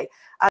that way.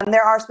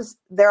 There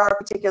are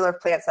particular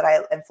plants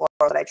and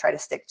florals that I try to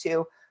stick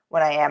to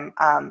when I am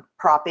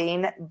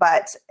propping,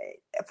 but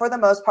for the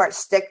most part,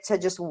 stick to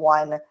just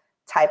one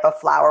type of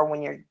flower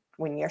when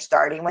you're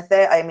starting with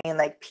it. I mean,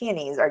 like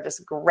peonies are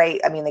just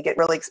great. I mean, they get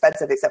really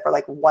expensive except for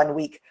like 1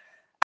 week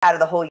out of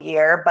the whole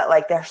year, but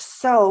like they're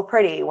so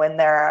pretty when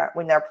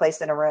they're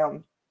placed in a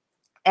room.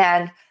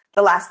 And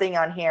the last thing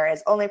on here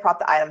is only prop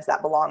the items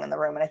that belong in the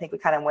room. And I think we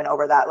kind of went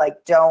over that.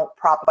 Like, don't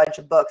prop a bunch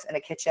of books in a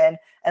kitchen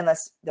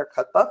unless they're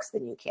cookbooks,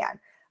 then you can.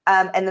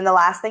 And then the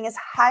last thing is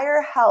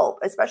hire help,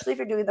 especially if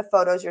you're doing the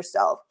photos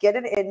yourself. Get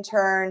an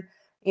intern,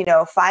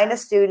 find a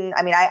student.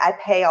 I mean, I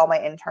pay all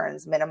my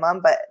interns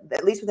minimum, but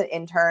at least with an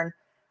intern,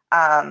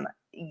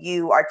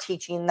 you are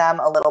teaching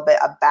them a little bit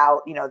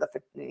about,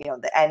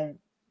 the end.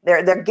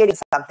 They're getting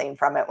something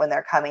from it when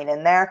they're coming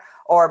in there,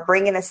 or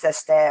bring an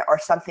assistant or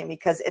something,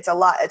 because it's a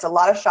lot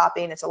of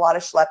shopping. It's a lot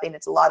of schlepping.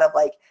 It's a lot of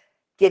like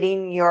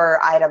getting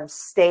your items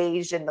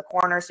staged in the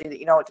corner so that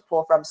you know what to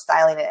pull from,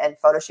 styling it, and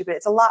photo shoot it.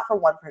 It's a lot for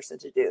one person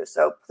to do.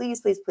 So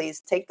please, please, please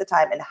take the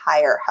time and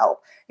hire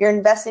help. You're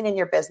investing in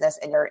your business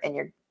and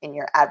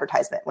your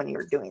advertisement when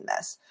you're doing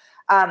this.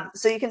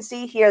 So you can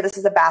see here, this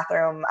is a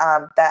bathroom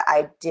that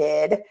I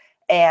did.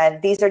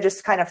 And these are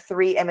just kind of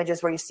 3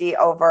 images where you see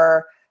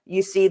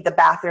the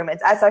bathroom.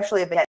 It's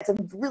actually it's a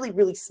really,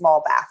 really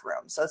small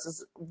bathroom. So this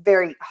is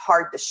very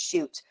hard to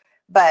shoot.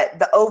 But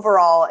the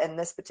overall in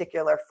this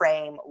particular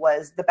frame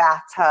was the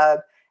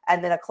bathtub,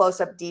 and then a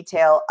close-up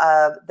detail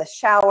of the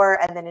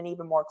shower, and then an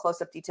even more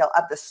close-up detail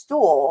of the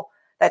stool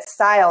that's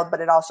styled,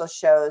 but it also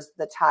shows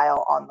the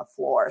tile on the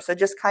floor. So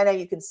just kind of,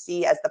 you can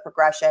see as the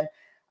progression.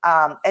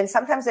 And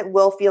sometimes it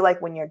will feel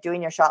like when you're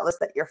doing your shot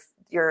list that your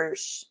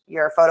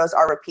photos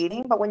are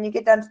repeating, but when you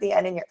get down to the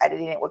end and you're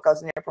editing it, what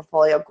goes in your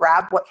portfolio,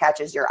 grab what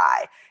catches your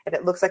eye. If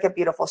it looks like a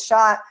beautiful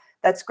shot,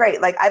 that's great.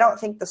 Like, I don't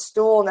think the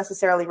stool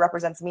necessarily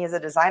represents me as a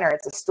designer.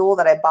 It's a stool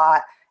that I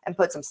bought and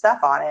put some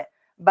stuff on it.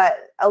 But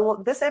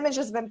this image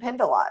has been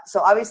pinned a lot. So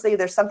obviously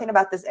there's something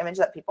about this image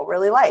that people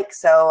really like.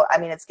 So, I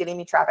mean, it's getting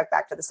me traffic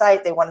back to the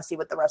site. They want to see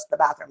what the rest of the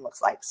bathroom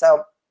looks like.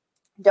 So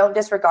don't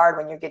disregard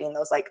when you're getting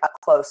those like up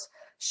close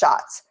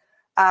shots.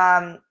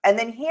 And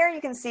then here you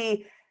can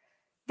see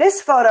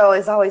this photo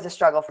is always a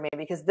struggle for me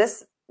because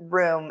this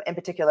room in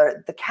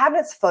particular, the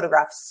cabinets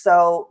photographed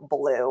so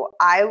blue.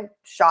 I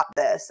shot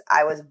this.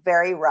 I was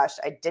very rushed.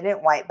 I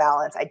didn't white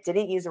balance. I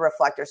didn't use a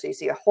reflector. So you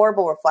see a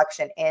horrible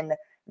reflection in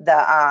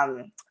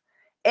the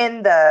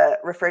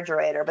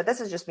refrigerator, but this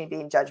is just me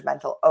being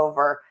judgmental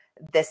over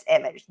this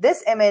image.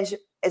 This image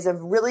is a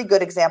really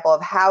good example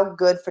of how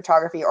good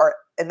photography, or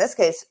in this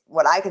case,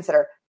 what I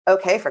consider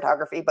okay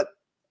photography, but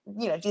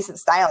you know, decent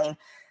styling,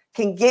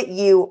 can get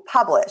you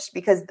published.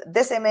 Because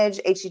this image,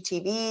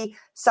 HGTV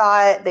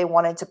saw it, they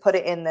wanted to put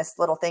it in this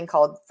little thing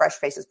called Fresh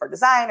Faces for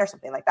Design or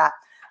something like that.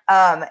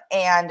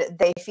 And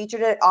they featured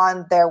it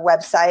on their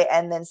website,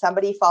 and then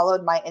somebody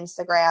followed my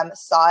Instagram,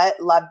 saw it,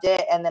 loved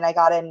it, and then I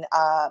got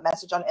a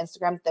message on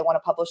Instagram that they want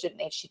to publish it in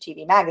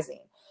HGTV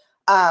magazine.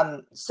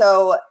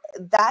 So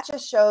that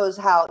just shows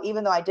how,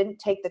 even though I didn't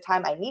take the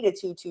time I needed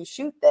to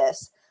shoot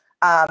this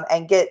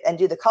and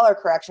do the color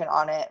correction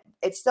on it,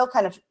 it still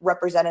kind of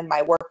represented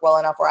my work well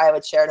enough where I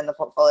would share it in the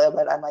portfolio.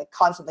 But I'm like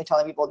constantly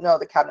telling people, no,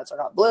 the cabinets are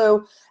not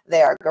blue,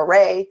 they are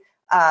gray.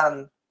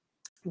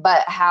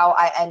 But how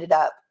I ended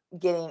up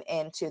getting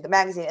into the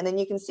magazine. And then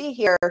you can see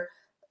here,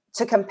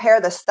 to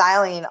compare the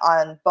styling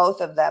on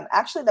both of them,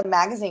 actually the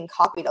magazine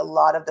copied a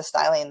lot of the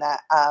styling that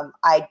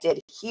I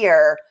did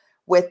here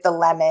with the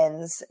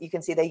lemons. You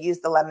can see they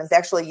used the lemons. They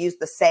actually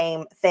used the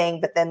same thing,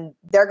 but then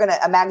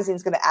a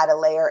magazine's gonna add a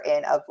layer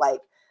in of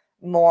like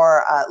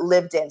more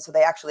lived in. So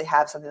they actually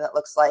have something that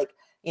looks like,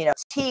 you know,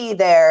 tea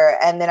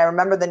there. And then I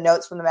remember the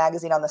notes from the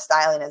magazine on the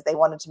styling is they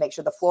wanted to make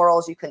sure the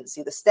florals, you couldn't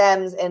see the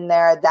stems in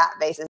there. That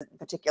vase in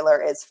particular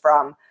is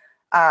from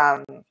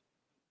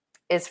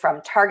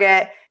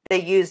Target.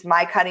 They used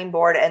my cutting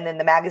board, and then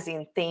the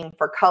magazine theme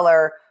for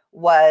color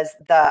was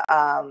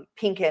the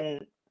pink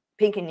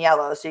and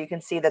yellow. So you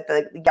can see that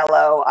the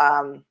yellow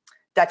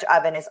Dutch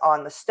oven is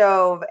on the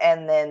stove,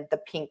 and then the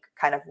pink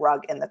kind of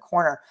rug in the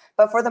corner.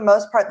 But for the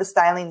most part, the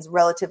styling is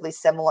relatively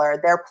similar.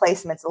 Their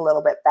placement's a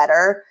little bit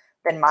better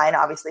than mine.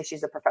 Obviously,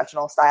 she's a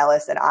professional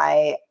stylist, and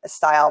I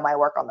style my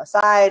work on the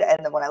side.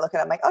 And then when I look at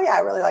it, I'm like, oh yeah, I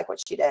really like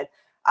what she did.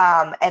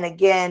 And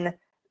again,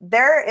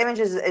 their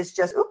images is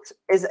just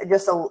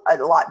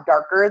a lot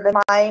darker than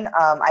mine.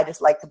 I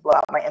just like to blow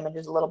out my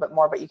images a little bit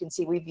more, but you can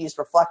see we've used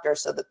reflectors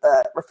so that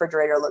the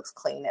refrigerator looks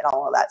clean and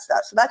all of that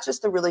stuff. So that's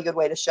just a really good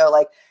way to show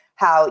like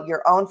how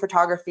your own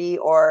photography,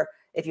 or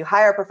if you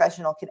hire a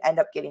professional, can end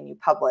up getting you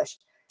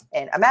published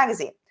in a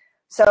magazine.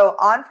 So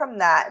on from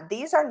that,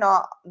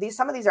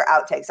 some of these are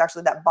outtakes.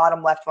 Actually, that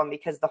bottom left one,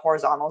 because the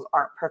horizontals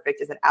aren't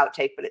perfect, is an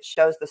outtake, but it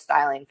shows the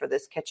styling for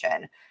this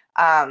kitchen.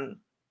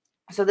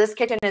 So this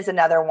kitchen is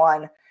another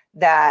one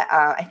that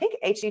I think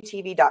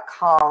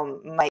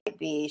HGTV.com might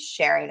be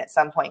sharing at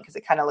some point, because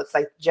it kind of looks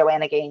like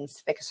Joanna Gaines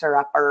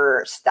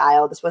fixer-upper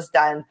style. This was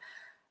done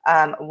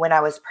when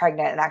I was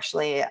pregnant, and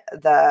actually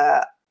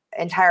the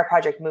entire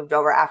project moved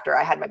over after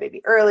I had my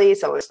baby early,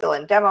 so it was still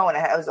in demo, and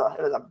it was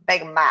a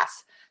big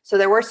mess. So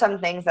there were some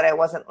things that I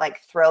wasn't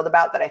like thrilled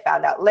about that I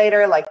found out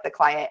later, like the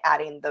client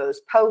adding those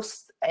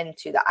posts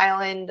into the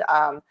island.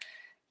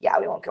 Yeah,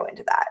 we won't go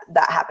into that.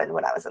 That happened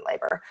when I was in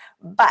labor.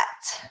 But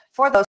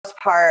for the most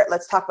part,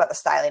 let's talk about the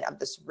styling of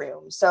this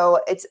room.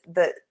 So it's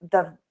the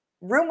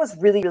room was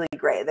really, really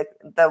gray.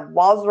 The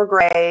walls were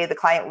gray. The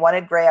client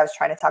wanted gray. I was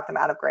trying to talk them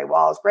out of gray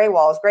walls, gray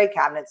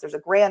cabinets. There's a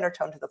gray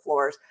undertone to the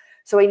floors.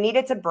 So we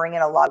needed to bring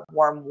in a lot of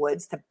warm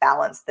woods to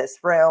balance this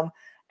room.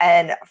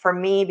 And for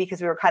me,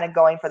 because we were kind of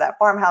going for that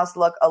farmhouse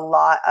look, a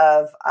lot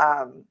of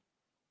kind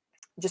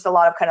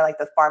of like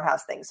the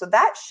farmhouse thing. So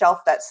that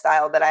shelf, that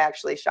style that I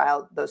actually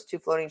styled, those two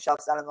floating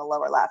shelves down in the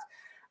lower left,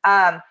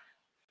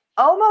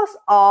 Almost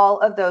all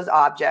of those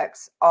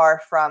objects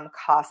are from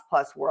Cost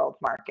Plus World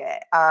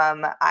Market.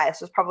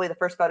 This was probably the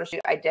first photo shoot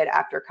I did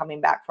after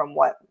coming back from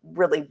what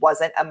really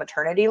wasn't a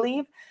maternity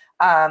leave.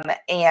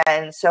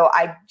 And so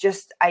I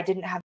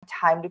didn't have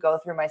time to go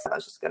through my stuff. I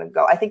was just going to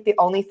go. I think the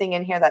only thing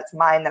in here that's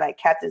mine that I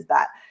kept is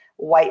that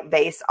white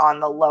vase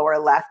on the lower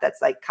left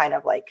that's like kind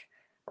of like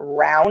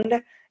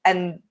round.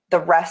 And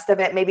the rest of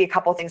it, maybe a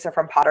couple things are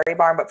from Pottery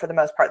Barn, but for the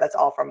most part, that's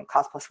all from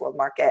Cost Plus World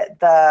Market.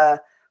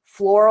 The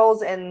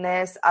florals in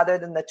this, other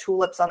than the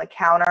tulips on the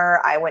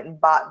counter, I went and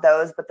bought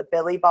those, but the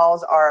billy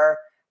balls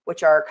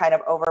which are kind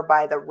of over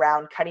by the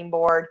round cutting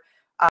board,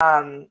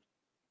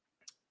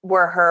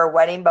 were her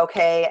wedding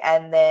bouquet.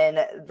 And then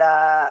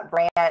the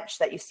branch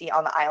that you see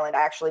on the island,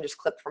 I actually just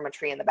clipped from a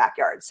tree in the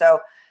backyard. So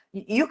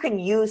you can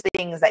use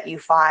things that you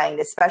find,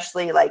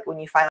 especially like when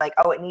you find like,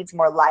 oh, it needs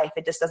more life,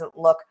 it just doesn't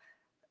look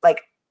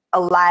like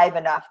alive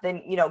enough,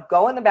 then, you know,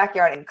 go in the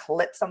backyard and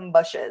clip some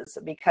bushes,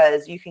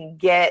 because you can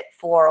get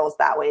florals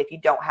that way if you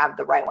don't have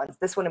the right ones.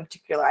 This one in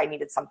particular, I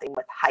needed something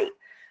with height.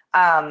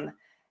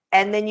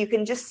 And then you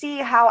can just see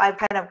how I've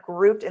kind of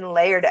grouped and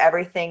layered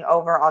everything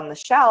over on the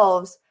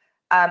shelves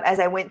as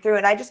I went through,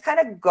 and I just kind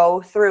of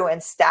go through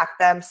and stack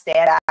them,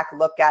 stand back,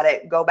 look at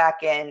it, go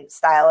back in,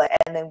 style it,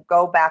 and then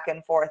go back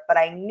and forth. But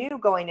I knew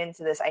going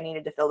into this, I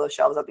needed to fill those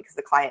shelves up because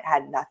the client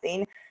had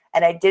nothing.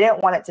 And I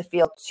didn't want it to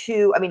feel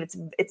too, I mean,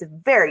 it's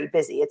very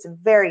busy. It's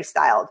very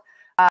styled.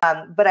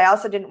 But I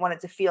also didn't want it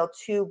to feel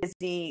too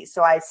busy.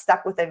 So I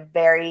stuck with a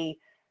very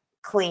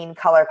clean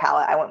color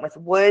palette. I went with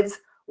woods,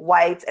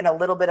 whites, and a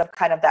little bit of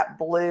kind of that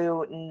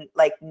blue,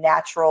 like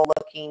natural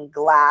looking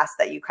glass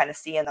that you kind of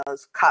see in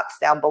those cups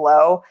down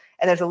below.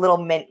 And there's a little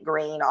mint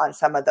green on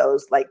some of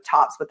those like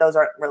tops, but those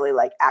aren't really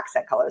like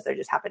accent colors. They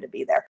just happen to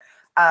be there.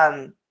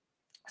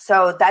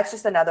 So that's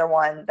just another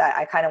one that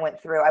I kind of went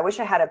through. I wish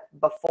I had it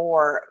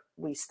before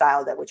we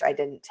styled it, which I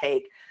didn't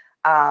take,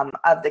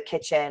 of the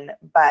kitchen,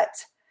 but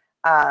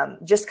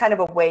just kind of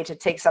a way to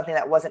take something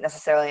that wasn't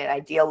necessarily an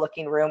ideal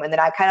looking room. And then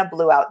I kind of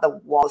blew out the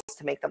walls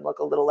to make them look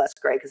a little less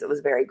gray, because it was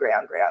very gray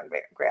on gray on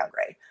gray, gray on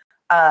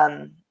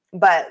gray.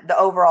 But the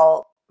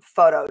overall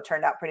photo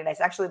turned out pretty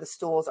nice. Actually, the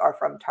stools are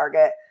from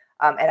Target.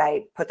 And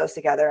I put those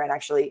together, and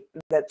actually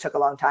that took a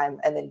long time,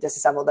 and then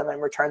disassembled them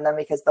and returned them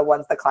because the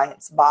ones the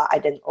clients bought, I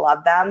didn't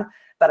love them,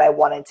 but I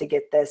wanted to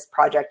get this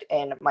project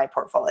in my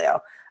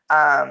portfolio.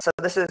 So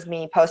this is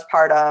me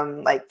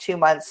postpartum, like 2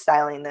 months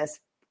styling this,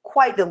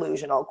 quite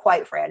delusional,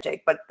 quite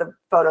frantic, but the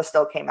photo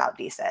still came out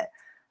decent.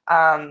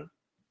 And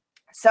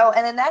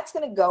then that's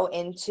going to go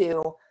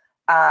into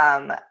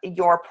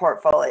your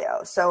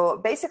portfolio. So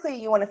basically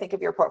you want to think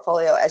of your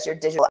portfolio as your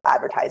digital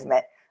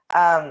advertisement.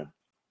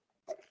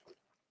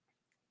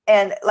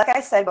 And like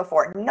I said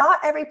before, not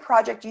every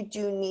project you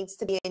do needs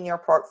to be in your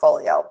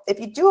portfolio. If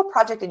you do a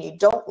project and you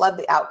don't love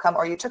the outcome,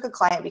 or you took a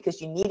client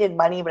because you needed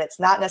money, but it's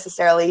not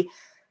necessarily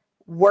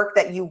work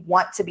that you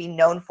want to be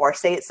known for.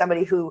 Say it's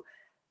somebody who,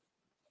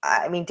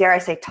 I mean, dare I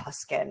say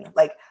Tuscan,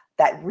 like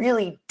that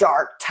really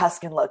dark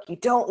Tuscan look. You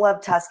don't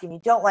love Tuscan,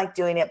 you don't like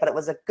doing it, but it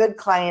was a good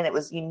client.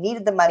 You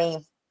needed the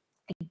money.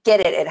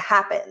 Get it, it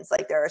happens.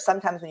 Like there are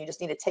sometimes when you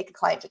just need to take a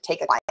client to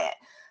take a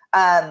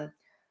client.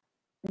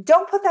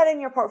 Don't put that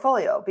in your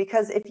portfolio,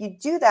 because if you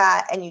do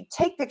that and you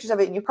take pictures of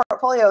it in your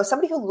portfolio,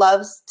 somebody who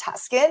loves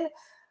Tuscan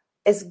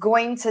is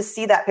going to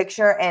see that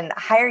picture and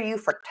hire you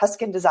for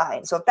Tuscan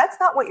design. So if that's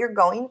not what you're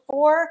going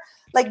for,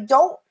 like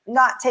don't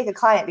not take a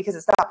client because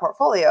it's not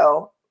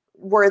portfolio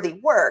worthy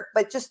work,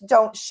 but just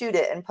don't shoot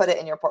it and put it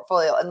in your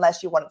portfolio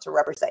unless you want it to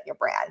represent your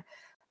brand.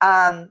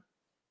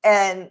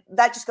 And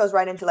that just goes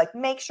right into like,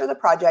 make sure the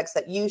projects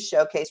that you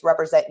showcase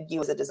represent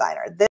you as a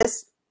designer.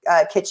 This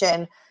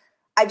kitchen,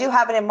 I do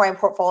have it in my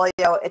portfolio.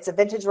 It's a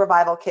vintage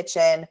revival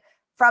kitchen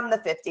from the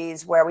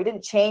 50s where we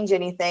didn't change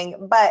anything,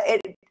 but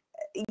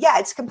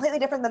it's completely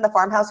different than the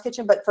farmhouse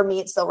kitchen, but for me,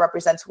 it still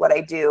represents what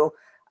I do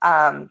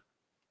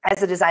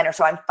as a designer.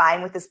 So I'm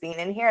fine with this being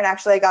in here. And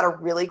actually I got a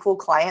really cool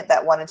client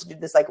that wanted to do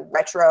this like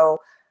retro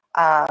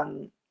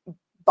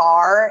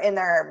bar in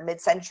their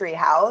mid-century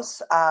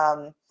house.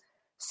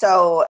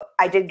 So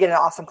I did get an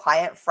awesome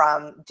client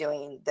from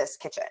doing this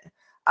kitchen.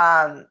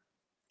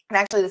 And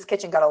actually this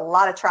kitchen got a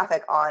lot of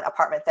traffic on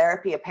Apartment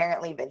Therapy.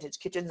 Apparently vintage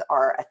kitchens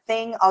are a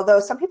thing,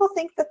 although some people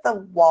think that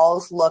the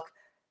walls look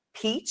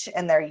peach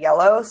and they're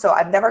yellow. So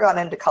I've never gone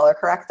in to color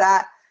correct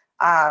that.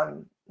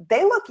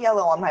 They look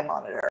yellow on my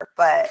monitor,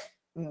 but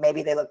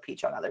maybe they look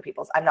peach on other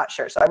people's. I'm not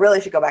sure. So I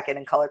really should go back in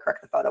and color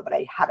correct the photo, but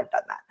I haven't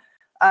done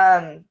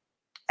that.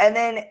 And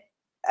then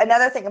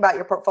another thing about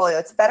your portfolio,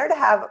 it's better to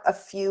have a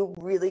few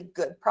really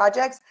good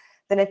projects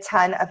than a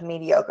ton of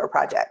mediocre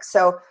projects.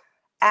 So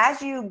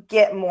as you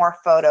get more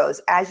photos,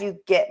 as you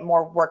get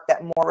more work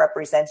that more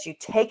represents you,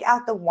 take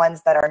out the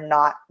ones that are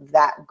not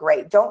that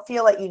great. Don't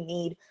feel like you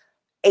need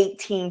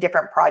 18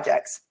 different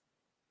projects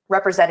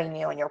representing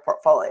you in your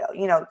portfolio.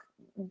 You know,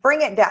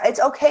 bring it down. It's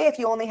okay if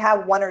you only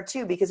have one or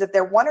two, because if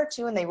they're one or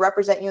two and they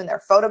represent you and they're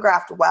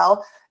photographed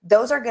well,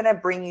 those are going to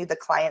bring you the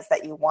clients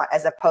that you want,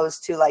 as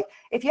opposed to like,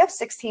 if you have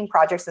 16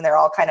 projects and they're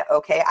all kind of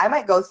okay, I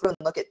might go through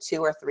and look at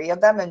 2 or 3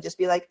 of them and just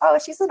be like, oh,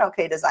 she's an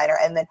okay designer.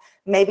 And then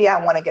maybe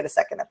I want to get a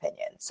second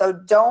opinion. So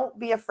don't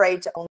be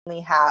afraid to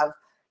only have,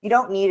 you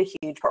don't need a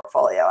huge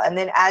portfolio. And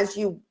then as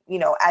you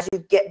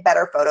get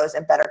better photos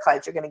and better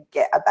clients, you're going to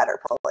get a better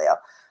portfolio.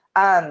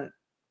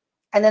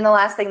 And then the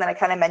last thing that I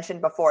kind of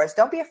mentioned before is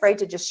don't be afraid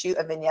to just shoot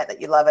a vignette that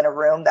you love in a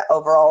room that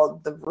overall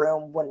the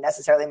room wouldn't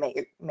necessarily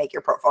make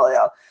your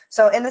portfolio.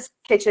 So in this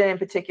kitchen in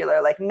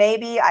particular, like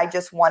maybe I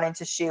just wanted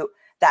to shoot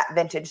that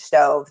vintage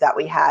stove that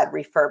we had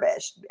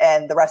refurbished,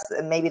 and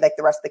maybe like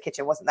the rest of the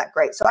kitchen wasn't that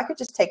great. So I could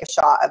just take a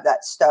shot of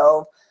that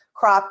stove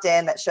cropped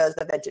in that shows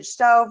the vintage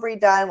stove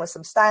redone with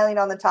some styling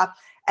on the top,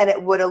 and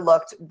it would have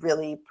looked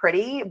really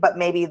pretty, but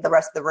maybe the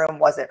rest of the room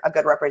wasn't a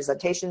good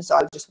representation, so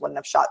I just wouldn't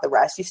have shot the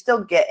rest. You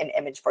still get an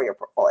image for your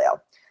portfolio.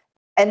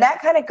 And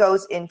that kind of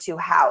goes into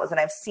house. And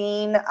I've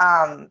seen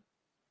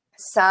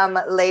some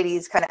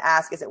ladies kind of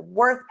ask, is it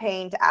worth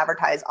paying to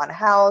advertise on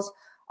house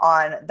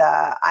on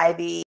the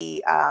Ivy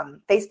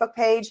Facebook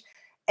page?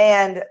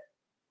 And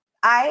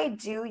I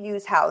do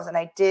use house, and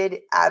I did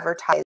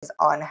advertise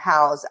on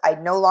house. I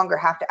no longer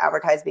have to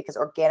advertise because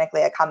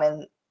organically I come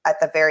in at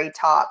the very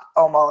top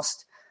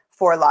almost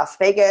for Las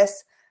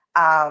Vegas.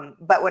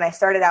 But when I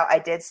started out, I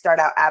did start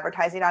out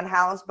advertising on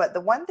house. But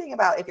the one thing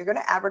about if you're going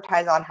to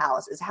advertise on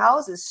house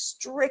is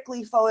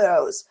strictly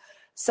photos.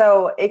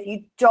 So if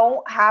you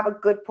don't have a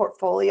good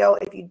portfolio,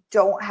 if you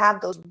don't have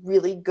those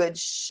really good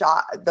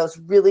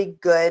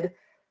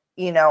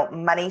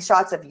money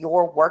shots of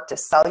your work to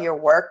sell your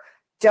work,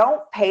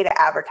 don't pay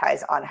to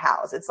advertise on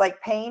house. It's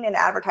like paying an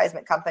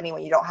advertisement company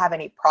when you don't have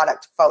any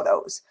product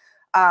photos.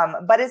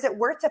 But is it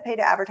worth to pay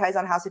to advertise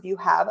on house if you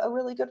have a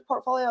really good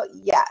portfolio?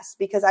 Yes,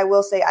 because I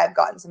will say I've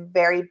gotten some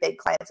very big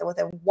clients, and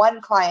within one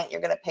client,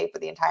 you're going to pay for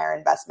the entire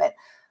investment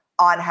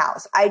on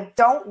house. I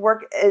don't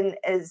work in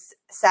as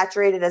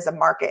saturated as a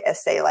market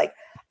as say like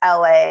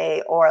LA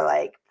or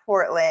like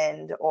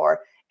Portland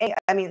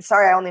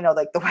I only know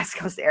like the West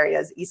Coast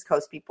areas, East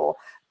Coast people,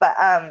 but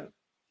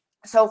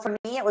so for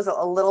me, it was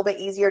a little bit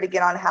easier to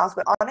get on house.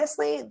 But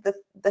honestly,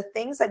 the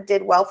things that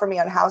did well for me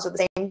on house are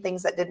the same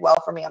things that did well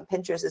for me on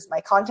Pinterest. Is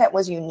my content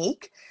was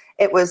unique.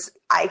 It was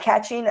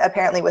eye-catching,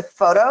 apparently, with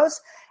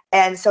photos.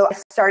 And so I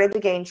started to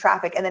gain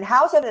traffic. And then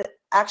house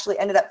actually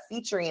ended up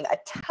featuring a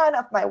ton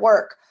of my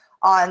work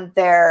on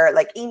their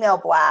like email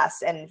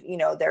blasts and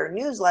their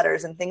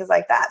newsletters and things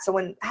like that. So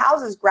when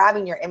house is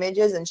grabbing your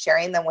images and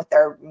sharing them with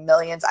their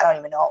millions, I don't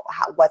even know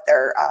what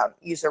their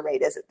user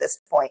rate is at this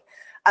point.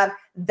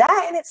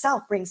 That in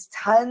itself brings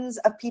tons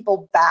of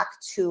people back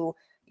to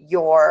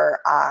your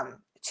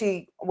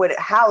to what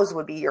house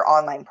would be your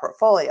online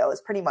portfolio,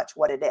 is pretty much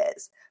what it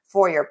is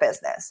for your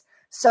business.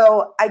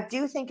 So I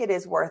do think it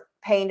is worth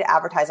paying to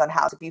advertise on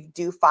house if you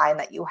do find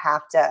that you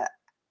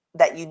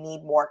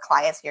need more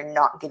clients, you're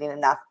not getting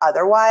enough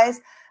otherwise.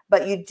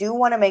 But you do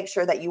want to make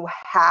sure that you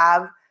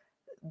have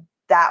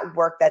that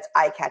work that's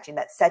eye-catching,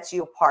 that sets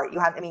you apart. You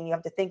have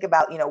to think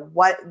about,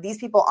 what these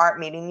people aren't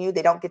meeting you.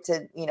 They don't get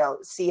to,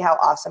 see how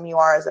awesome you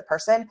are as a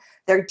person.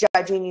 They're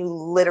judging you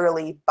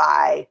literally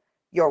by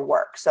your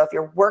work. So if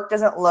your work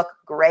doesn't look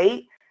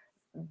great,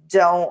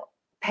 don't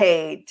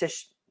pay to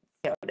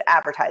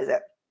advertise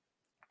it.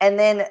 And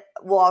then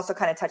we'll also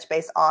kind of touch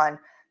base on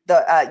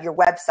your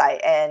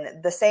website,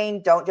 and the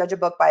saying, don't judge a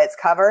book by its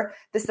cover.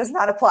 This does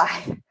not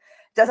apply.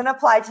 Doesn't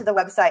apply to the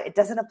website. It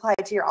doesn't apply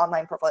to your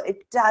online portfolio.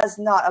 It does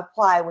not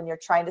apply when you're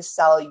trying to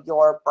sell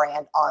your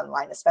brand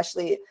online,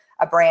 especially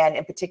a brand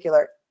in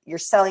particular. You're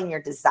selling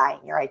your design,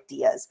 your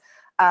ideas.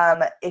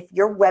 If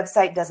your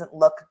website doesn't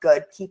look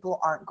good,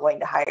 people aren't going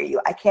to hire you.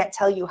 I can't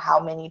tell you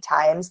how many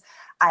times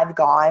I've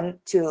gone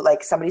to,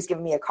 like, somebody's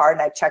given me a card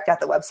and I've checked out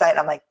the website and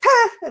I'm like,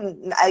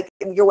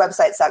 your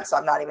website sucks, so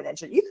I'm not even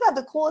interested. You can have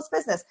the coolest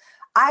business.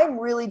 I'm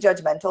really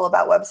judgmental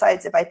about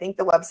websites. If I think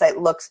the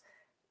website looks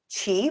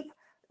cheap,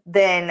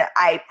 then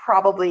I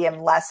probably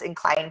am less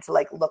inclined to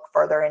look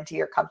further into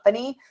your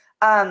company.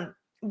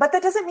 But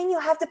that doesn't mean you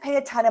have to pay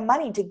a ton of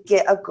money to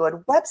get a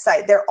good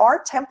website. There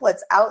are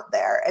templates out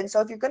there. And so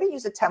if you're going to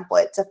use a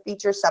template to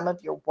feature some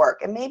of your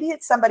work, and maybe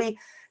it's somebody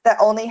that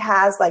only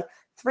has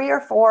 3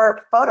 or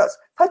 4 photos,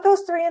 put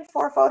those 3 and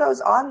 4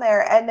 photos on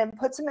there, and then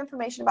put some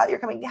information about your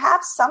company.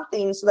 Have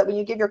something so that when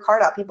you give your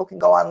card out, people can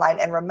go online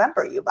and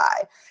remember you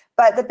by.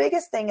 But the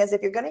biggest thing is,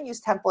 if you're going to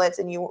use templates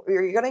and you're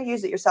going to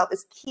use it yourself,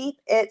 is keep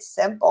it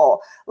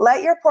simple.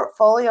 Let your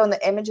portfolio and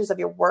the images of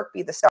your work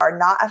be the star,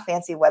 not a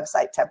fancy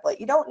website template.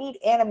 You don't need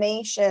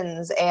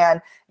animations,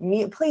 and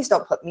please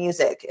don't put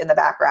music in the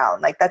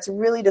background. That's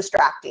really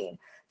distracting.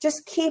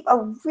 Just keep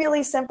a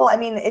really simple,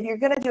 if you're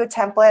going to do a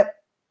template,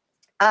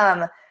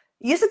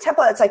 use a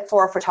template that's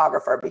for a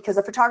photographer, because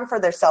a photographer,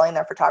 they're selling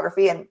their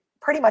photography, and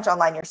pretty much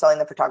online, you're selling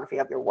the photography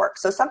of your work.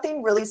 So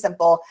something really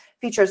simple,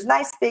 features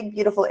nice, big,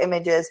 beautiful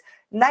images,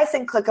 nice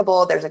and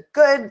clickable. There's a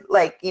good,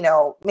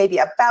 maybe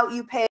about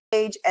you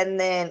page, and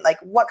then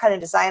what kind of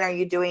design are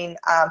you doing?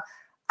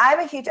 I'm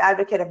a huge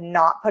advocate of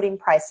not putting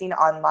pricing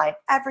online.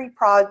 Every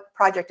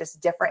project is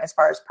different as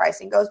far as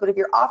pricing goes, but if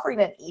you're offering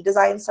an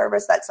e-design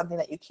service, that's something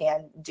that you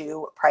can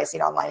do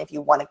pricing online if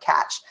you want to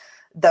catch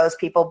those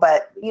people.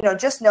 But, you know,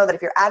 just know that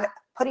if you're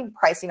putting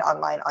pricing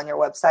online on your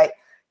website,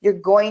 you're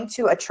going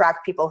to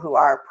attract people who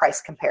are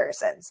price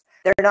comparisons.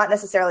 They're not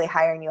necessarily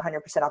hiring you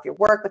 100% off your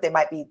work, but they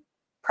might be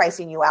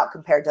pricing you out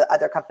compared to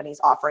other companies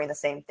offering the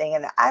same thing.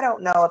 And I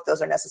don't know if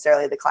those are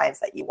necessarily the clients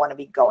that you want to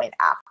be going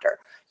after.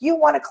 You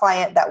want a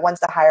client that wants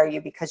to hire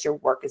you because your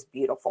work is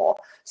beautiful.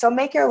 So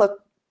make your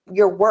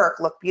work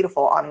look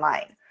beautiful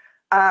online.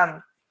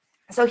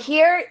 So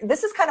here,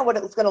 this is kind of what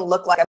it's going to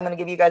look like. I'm going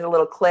to give you guys a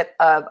little clip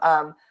of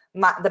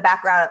the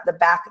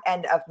back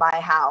end of my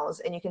house.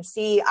 And you can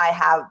see I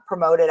have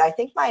promoted, I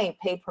think my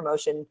paid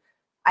promotion,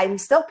 I'm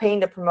still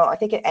paying to promote. I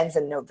think it ends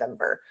in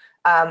November.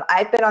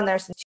 I've been on there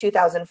since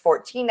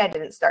 2014. I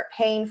didn't start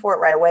paying for it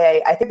right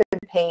away. I think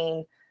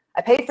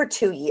I paid for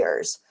 2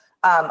 years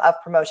of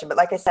promotion. But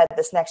like I said,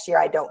 this next year,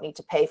 I don't need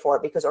to pay for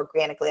it because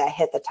organically I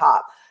hit the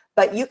top.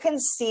 But you can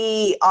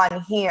see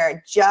on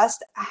here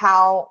just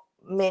how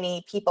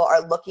many people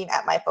are looking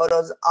at my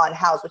photos on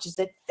Houzz, which is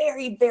a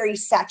very, very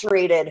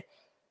saturated,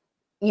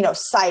 you know,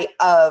 site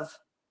of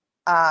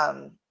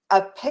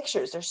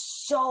pictures. There's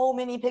so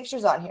many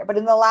pictures on here. But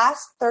in the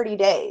last 30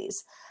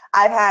 days,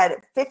 I've had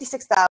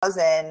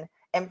 56,000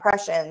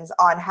 impressions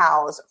on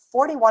Houzz.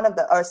 71 of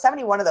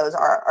those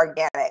are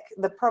organic.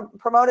 The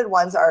promoted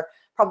ones are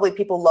probably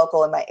people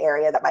local in my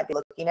area that might be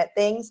looking at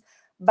things.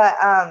 But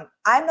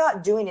I'm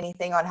not doing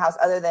anything on Houzz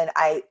other than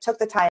I took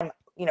the time,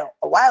 you know,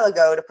 a while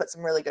ago to put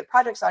some really good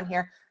projects on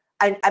here.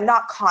 I'm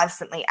not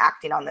constantly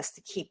acting on this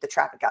to keep the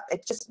traffic up.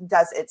 It just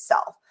does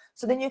itself.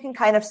 So then you can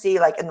kind of see,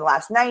 like, in the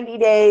last 90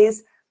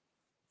 days,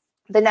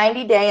 the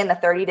 90-day and the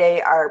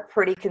 30-day are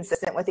pretty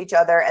consistent with each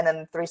other. And then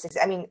the 360,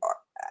 I mean,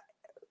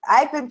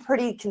 I've been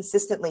pretty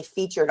consistently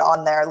featured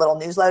on their little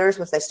newsletters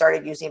once they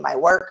started using my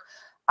work.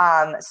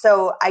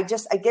 So I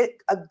get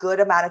a good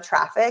amount of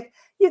traffic.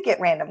 You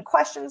get random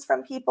questions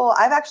from people.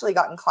 I've actually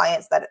gotten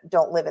clients that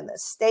don't live in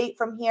this state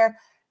from here.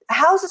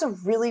 Houzz is a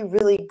really,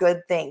 really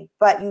good thing,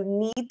 but you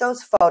need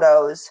those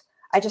photos.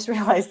 I just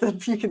realized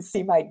that you can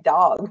see my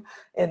dog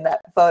in that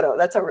photo.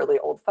 That's a really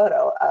old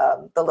photo,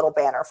 the little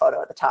banner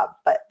photo at the top,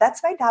 but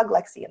that's my dog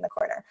Lexi in the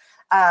corner.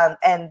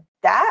 And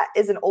that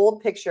is an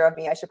old picture of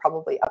me. I should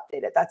probably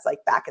update it. That's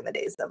like back in the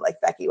days of like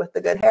Becky with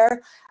the good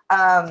hair.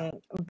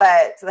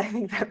 But I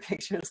think that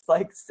picture is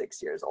like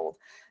 6 years old.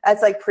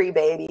 That's like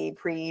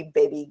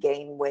pre-baby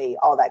gain weight,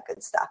 all that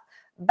good stuff.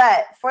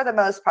 But for the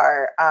most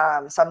part,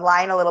 so I'm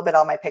lying a little bit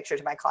on my picture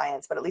to my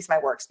clients, but at least my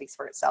work speaks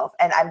for itself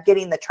and I'm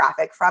getting the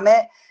traffic from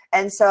it.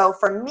 And so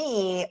for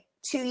me,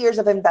 2 years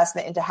of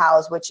investment into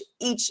Houzz, which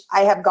each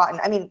I have gotten,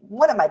 I mean,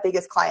 one of my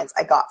biggest clients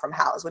I got from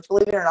Houzz, which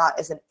believe it or not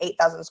is an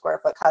 8,000 square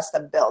foot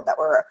custom build that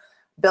we're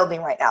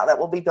building right now, that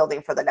we'll be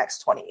building for the next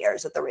 20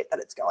 years at the rate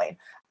that it's going.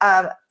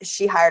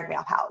 She hired me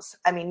off Houzz.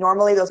 I mean,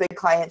 normally those big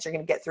clients you're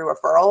going to get through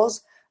referrals,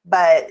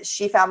 but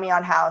she found me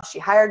on Houzz. She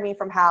hired me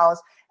from Houzz.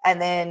 And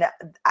then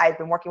I've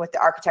been working with the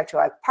architect who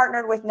I've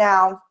partnered with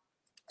now.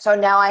 So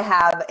now I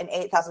have an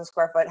 8,000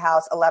 square foot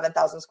house,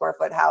 11,000 square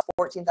foot house,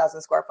 14,000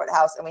 square foot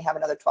house, and we have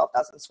another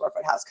 12,000 square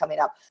foot house coming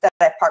up that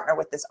I partner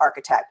with this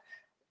architect.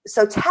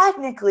 So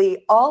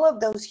technically, all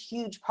of those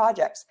huge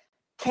projects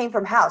came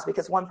from Houzz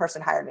because one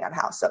person hired me on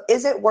Houzz. So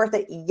is it worth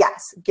it?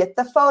 Yes. Get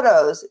the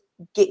photos,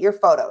 get your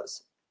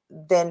photos,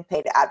 then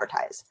pay to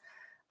advertise.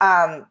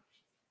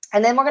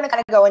 And then we're going to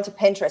kind of go into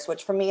Pinterest,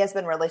 which for me has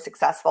been really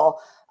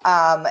successful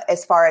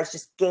as far as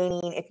just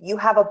gaining. If you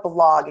have a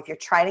blog, if you're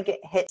trying to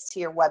get hits to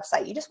your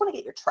website, you just want to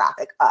get your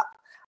traffic up.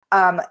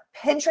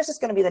 Pinterest is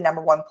going to be the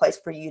 #1 place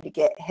for you to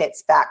get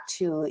hits back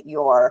to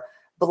your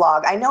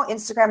blog. I know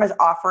Instagram is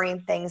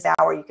offering things now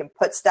where you can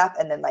put stuff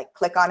and then like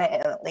click on it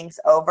and it links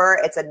over.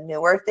 It's a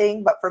newer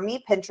thing, but for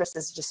me, Pinterest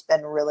has just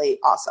been really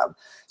awesome.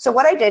 So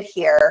what I did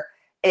here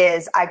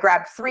is I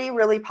grabbed 3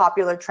 really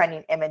popular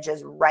trending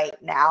images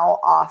right now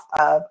off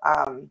of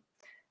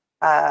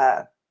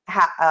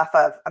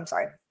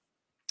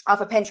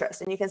Pinterest.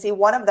 And you can see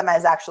one of them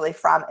is actually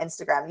from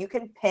Instagram. You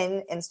can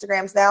pin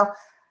Instagrams now.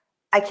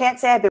 I can't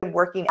say I've been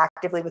working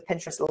actively with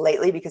Pinterest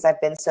lately because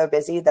I've been so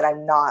busy that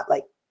I'm not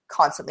like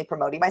constantly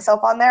promoting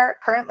myself on there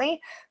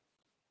currently.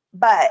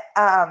 But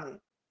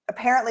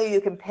apparently you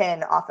can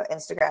pin off of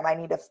Instagram.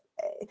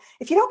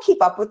 If you don't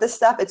keep up with this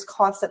stuff, it's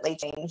constantly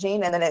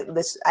changing. And then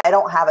I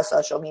don't have a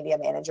social media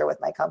manager with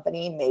my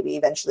company. Maybe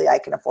eventually I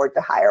can afford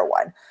to hire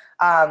one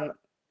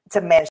to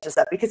manage this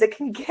stuff because it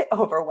can get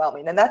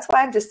overwhelming. And that's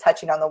why I'm just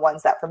touching on the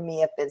ones that for me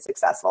have been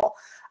successful.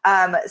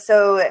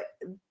 So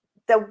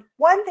the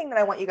one thing that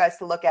I want you guys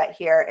to look at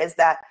here is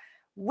that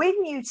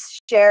when you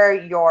share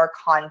your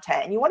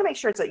content, and you want to make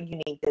sure it's a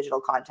unique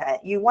digital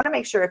content, you want to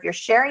make sure if you're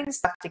sharing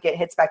stuff to get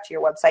hits back to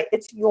your website,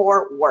 it's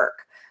your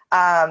work.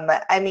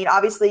 I mean,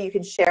 obviously you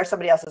can share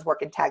somebody else's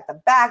work and tag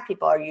them back.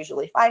 People are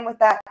usually fine with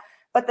that.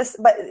 But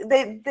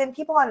then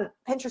people on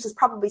Pinterest has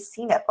probably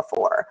seen it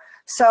before.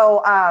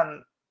 So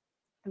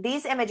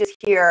these images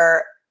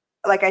here,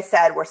 like I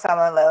said, were some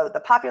of the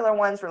popular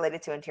ones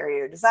related to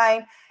interior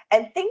design.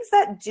 And things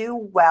that do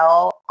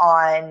well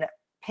on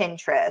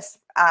Pinterest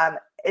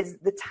is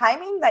the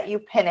timing that you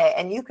pin it,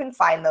 and you can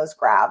find those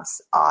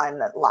graphs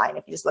online.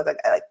 If you just look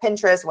like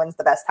Pinterest, when's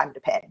the best time to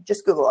pin?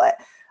 Just Google it,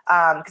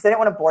 because I didn't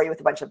want to bore you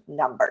with a bunch of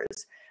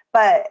numbers.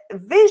 But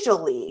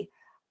visually,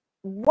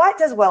 what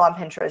does well on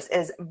Pinterest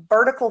is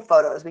vertical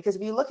photos, because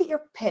if you look at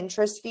your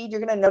Pinterest feed, you're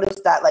going to notice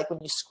that like when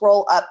you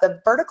scroll up,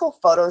 the vertical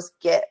photos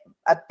get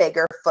a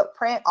bigger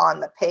footprint on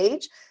the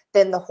page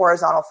than the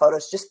horizontal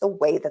photos, just the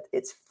way that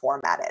it's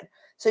formatted.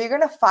 So you're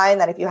going to find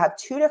that if you have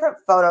two different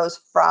photos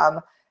from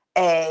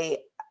a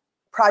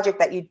project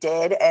that you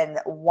did, and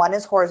one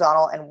is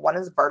horizontal and one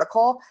is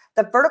vertical,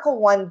 the vertical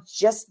one,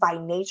 just by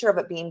nature of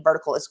it being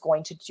vertical, is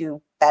going to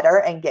do better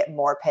and get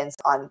more pins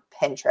on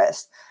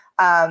Pinterest.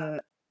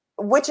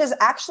 Which is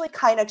actually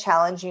kind of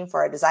challenging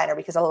for a designer,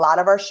 because a lot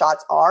of our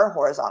shots are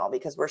horizontal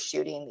because we're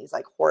shooting these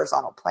like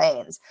horizontal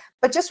planes.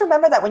 But just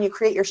remember that when you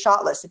create your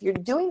shot list, if you're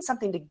doing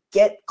something to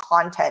get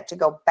content to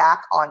go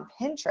back on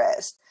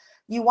Pinterest,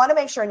 you want to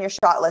make sure in your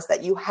shot list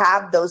that you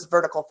have those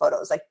vertical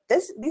photos. Like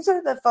these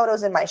are the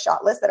photos in my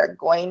shot list that are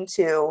going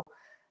to,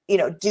 you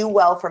know, do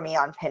well for me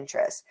on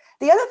Pinterest.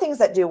 The other things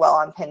that do well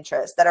on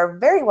Pinterest that are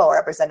very well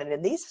represented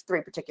in these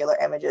three particular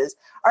images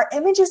are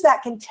images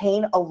that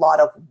contain a lot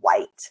of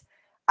white.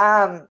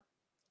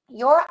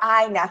 Your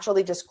eye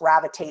naturally just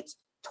gravitates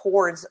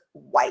towards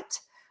white.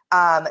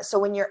 So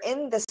when you're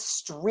in this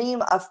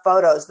stream of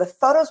photos, the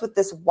photos with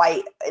this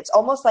white, it's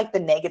almost like the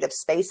negative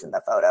space in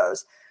the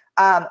photos.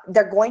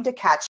 They're going to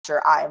catch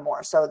your eye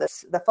more. So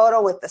the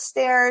photo with the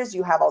stairs,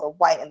 you have all the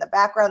white in the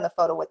background. The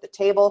photo with the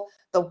table,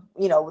 the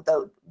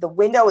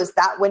window, is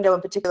that window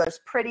in particular is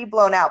pretty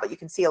blown out, but you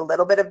can see a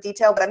little bit of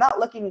detail. But I'm not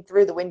looking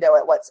through the window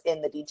at what's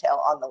in the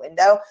detail on the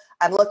window.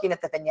 I'm looking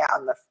at the vignette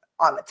on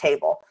the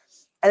table.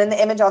 And then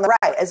the image on the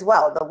right as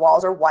well. The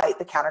walls are white,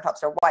 the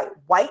countertops are white.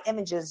 White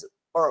images,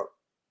 or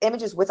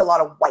images with a lot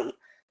of white,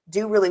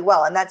 do really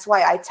well. And that's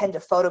why I tend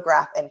to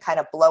photograph and kind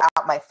of blow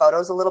out my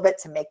photos a little bit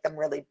to make them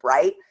really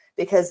bright,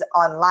 because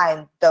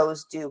online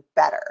those do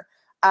better.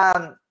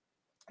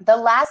 The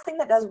last thing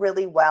that does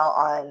really well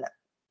on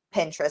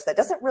Pinterest that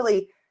isn't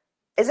really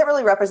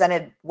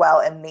represented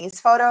well in these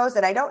photos,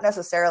 and I don't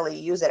necessarily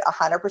use it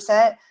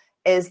 100%,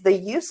 is the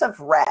use of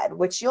red,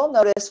 which you'll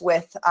notice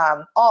with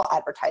all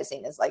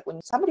advertising. Is like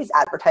when somebody's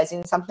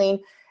advertising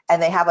something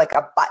and they have like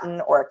a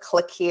button or a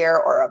click here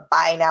or a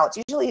buy now, it's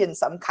usually in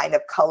some kind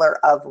of color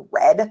of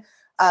red.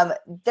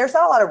 There's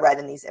not a lot of red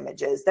in these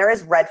images. There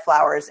is red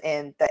flowers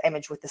in the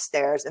image with the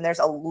stairs, and there's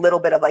a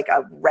little bit of like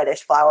a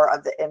reddish flower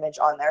of the image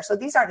on there. So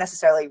these aren't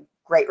necessarily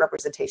great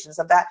representations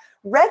of that.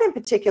 Red in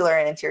particular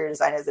in interior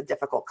design is a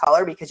difficult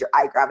color because your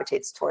eye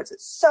gravitates towards it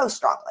so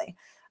strongly.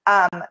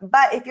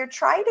 But if you're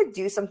trying to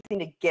do something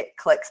to get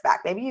clicks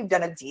back, maybe you've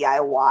done a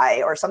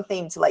DIY or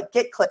something to like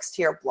get clicks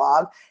to your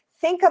blog,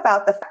 think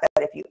about the fact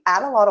that if you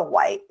add a lot of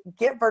white,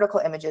 get vertical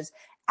images,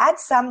 add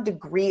some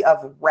degree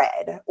of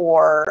red,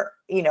 or,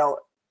 you know,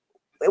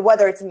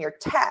 whether it's in your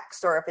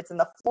text or if it's in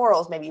the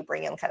florals, maybe you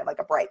bring in kind of like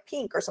a bright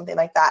pink or something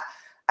like that.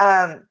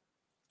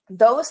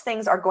 Those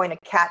things are going to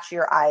catch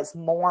your eyes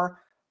more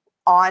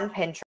on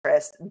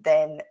Pinterest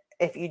than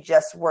if you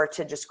just were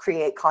to just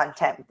create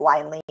content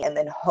blindly and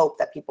then hope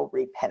that people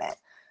repin it.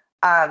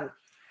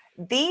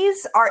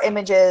 These are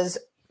images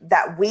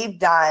that we've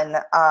done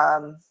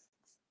on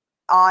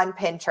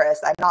Pinterest.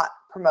 I'm not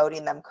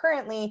promoting them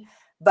currently,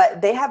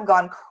 but they have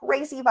gone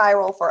crazy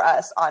viral for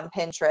us on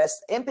Pinterest.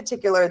 In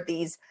particular,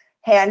 these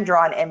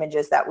hand-drawn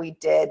images that we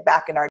did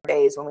back in our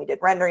days when we did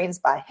renderings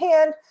by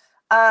hand.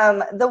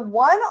 The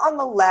one on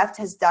the left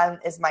is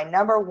my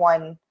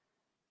 #1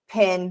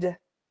 pinned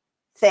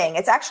thing.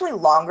 It's actually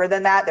longer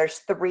than that. There's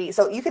 3.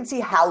 So you can see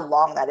how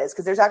long that is,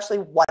 because there's actually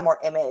one more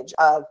image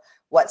of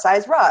what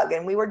size rug.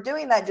 And we were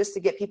doing that just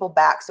to get people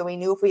back. So we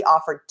knew if we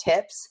offered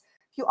tips,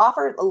 if you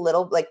offer a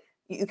little, like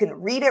you can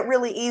read it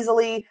really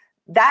easily.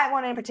 That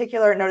one in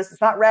particular, notice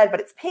it's not red,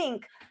 but it's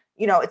pink.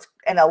 You know, it's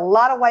in a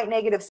lot of white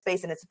negative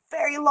space, and it's a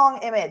very long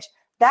image.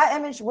 That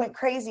image went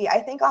crazy.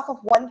 I think off of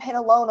one pin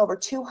alone, over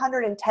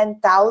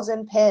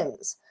 210,000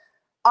 pins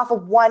off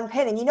of one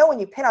pin. And you know, when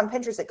you pin on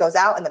Pinterest, it goes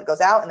out and then it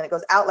goes out and then it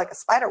goes out like a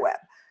spider web.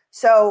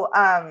 So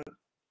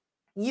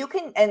you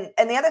can, and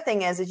the other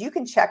thing is you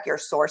can check your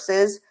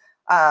sources,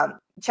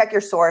 check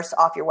your source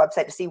off your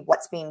website to see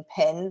what's being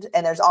pinned.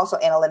 And there's also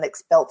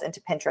analytics built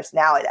into Pinterest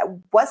now. It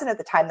wasn't at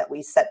the time that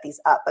we set these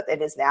up, but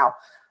it is now.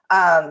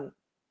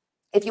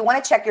 If you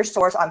want to check your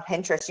source on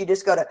Pinterest, you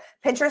just go to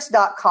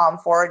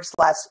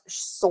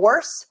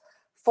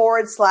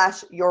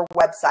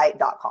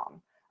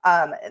pinterest.com/source/yourwebsite.com.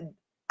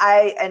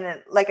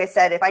 And like I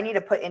said, if I need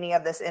to put any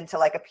of this into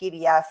like a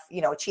PDF, you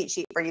know, cheat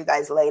sheet for you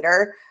guys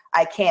later,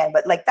 I can.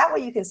 But like that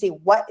way you can see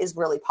what is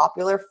really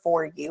popular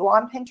for you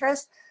on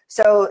Pinterest.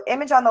 So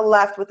image on the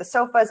left with the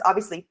sofa is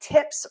obviously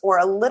tips or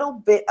a little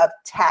bit of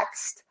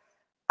text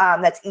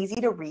that's easy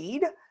to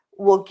read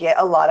will get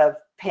a lot of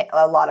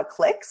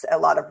clicks, a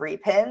lot of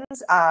repins.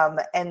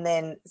 And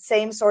then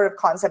same sort of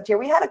concept here.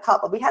 We had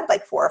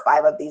like 4 or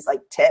 5 of these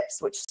like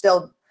tips, which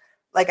still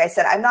like I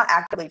said, I'm not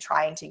actively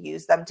trying to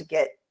use them to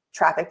get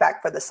traffic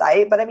back for the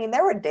site. But I mean,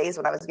 there were days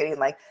when I was getting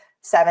like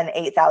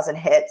 7,000-8,000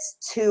 hits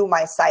to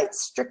my site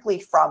strictly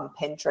from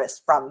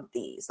Pinterest from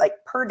these, like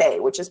per day,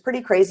 which is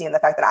pretty crazy in the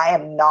fact that I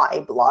am not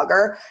a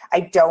blogger. I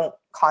don't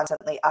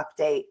constantly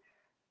update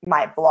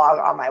my blog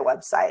on my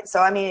website. So,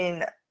 I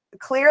mean,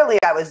 clearly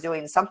I was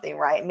doing something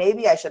right.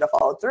 Maybe I should have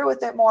followed through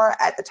with it more.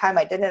 At the time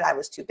I didn't, I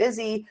was too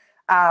busy.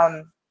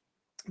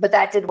 But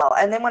that did well.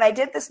 And then when I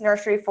did this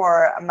nursery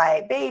for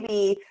my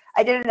baby,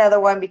 I did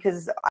another one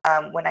because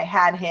when I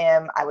had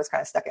him, I was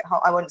kind of stuck at home.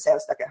 I wouldn't say I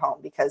was stuck at home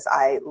because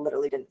I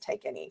literally didn't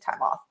take any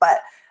time off. But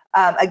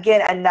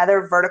again,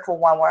 another vertical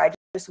one where I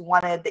just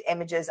wanted the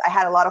images. I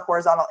had a lot of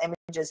horizontal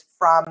images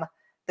from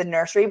the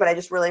nursery, but I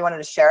just really wanted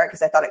to share it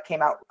because I thought it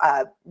came out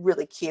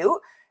really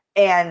cute.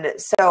 And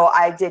so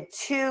I did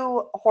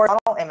 2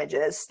 horizontal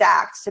images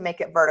stacked to make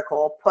it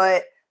vertical,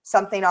 put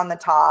something on the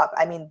top.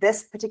 I mean,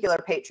 this particular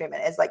paint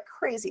treatment is like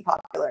crazy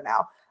popular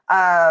now.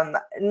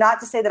 Not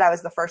to say that I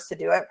was the first to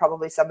do it.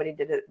 Probably somebody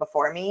did it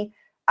before me.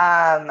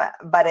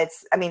 But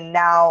it's, I mean,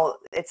 now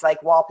it's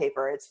like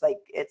wallpaper. It's like,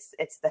 it's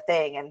the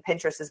thing, and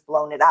Pinterest has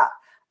blown it up.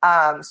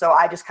 So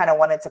I just kind of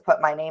wanted to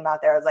put my name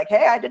out there. I was like,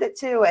 hey, I did it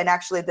too. And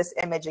actually this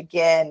image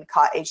again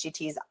caught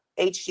HGTV's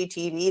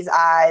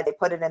eye. They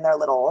put it in their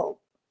little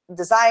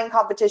design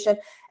competition,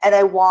 and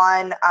I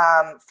won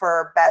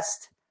for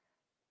best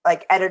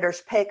like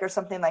editor's pick or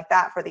something like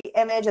that for the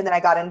image. And then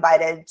I got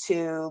invited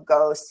to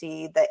go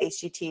see the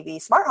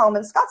HGTV smart home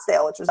in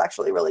Scottsdale, which was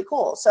actually really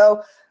cool.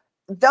 So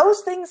those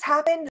things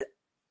happened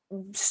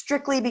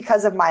strictly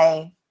because of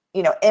my,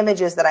 you know,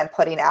 images that I'm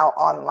putting out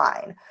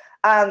online.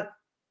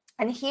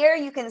 And here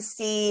you can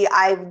see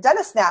I've done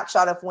a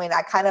snapshot of when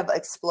I kind of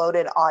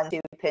exploded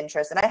onto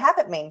Pinterest, and I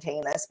haven't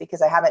maintained this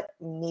because I haven't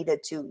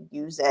needed to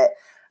use it.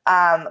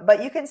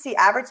 But you can see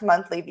average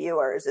monthly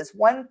viewers is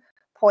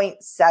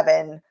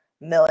 1.7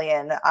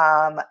 million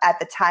at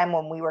the time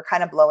when we were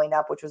kind of blowing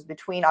up, which was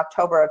between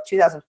October of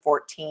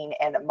 2014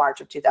 and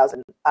March of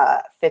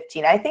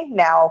 2015. I think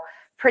now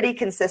pretty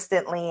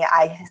consistently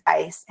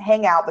I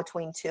hang out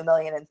between 2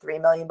 million and 3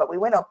 million, but we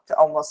went up to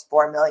almost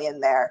 4 million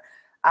there.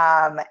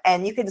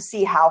 And you can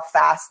see how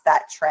fast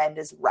that trend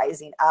is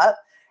rising up.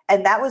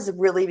 And that was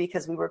really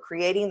because we were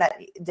creating that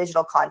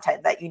digital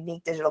content, that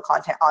unique digital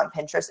content on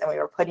Pinterest, and we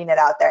were putting it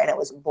out there, and it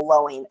was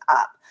blowing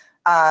up.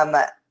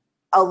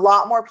 A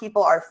lot more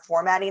people are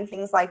formatting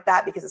things like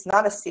that because it's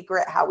not a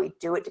secret how we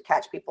do it to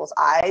catch people's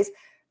eyes.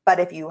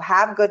 But if you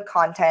have good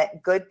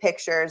content, good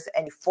pictures,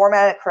 and you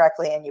format it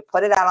correctly and you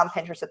put it out on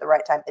Pinterest at the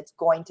right time, it's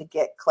going to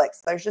get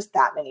clicks. There's just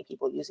that many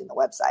people using the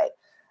website.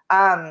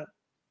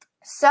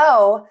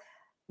 So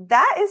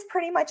that is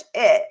pretty much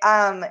it.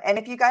 And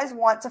if you guys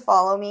want to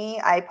follow me,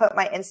 I put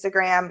my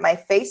Instagram,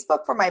 my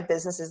Facebook for my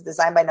business is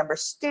Design by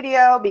Numbers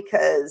Studio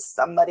because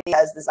somebody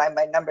has Design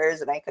by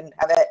Numbers and I couldn't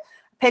have it.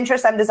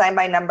 Pinterest, I'm Design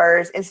by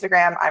Numbers.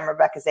 Instagram, I'm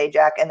Rebecca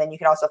Zajac. And then you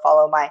can also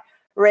follow my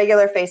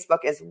regular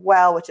Facebook as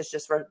well, which is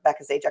just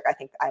Rebecca Zajac. I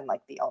think I'm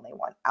like the only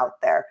one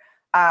out there.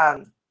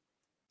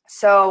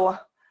 So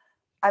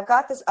I've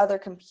got this other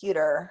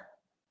computer,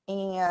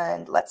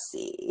 and let's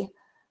see.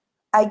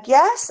 I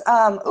guess,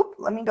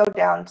 let me go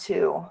down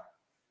to,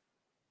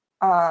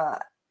 I'll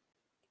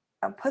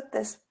put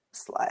this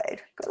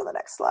slide, go to the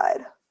next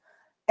slide.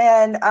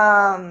 And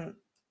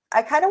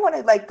I kind of want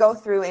to like go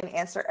through and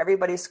answer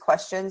everybody's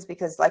questions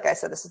because like I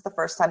said, this is the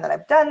first time that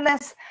I've done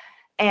this.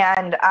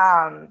 And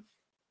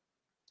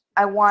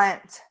I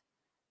want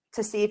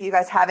to see if you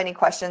guys have any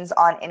questions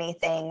on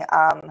anything.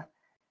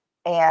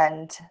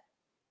 And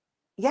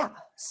yeah,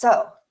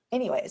 so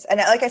anyways, and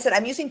like I said,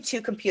 I'm using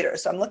 2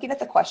 computers. So I'm looking at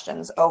the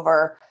questions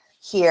over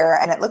here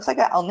and it looks like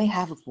I only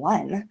have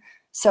one.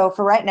 So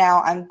for right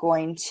now, I'm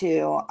going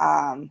to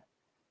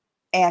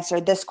answer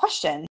this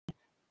question.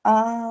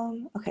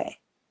 Okay.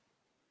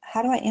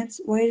 How do I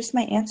answer? Where's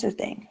my answer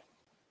thing?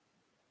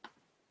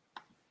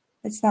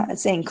 It's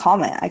saying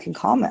comment. I can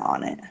comment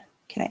on it.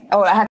 Can I?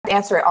 Oh, I have to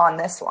answer it on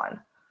this one.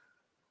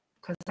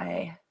 Because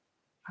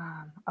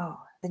oh,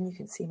 then you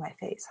can see my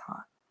face,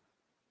 huh?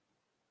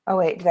 Oh,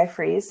 wait, did I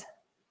freeze?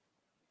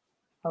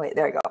 Oh, wait,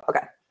 there we go.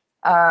 Okay.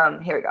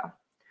 Here we go.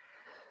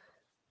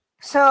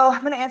 So I'm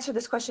going to answer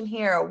this question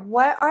here.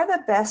 What are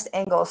the best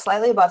angles,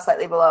 slightly above,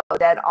 slightly below,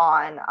 dead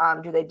on?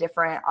 Do they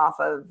differ off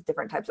of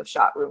different types of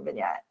shot, room,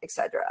 vignette,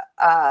 etc.?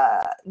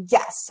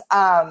 Yes.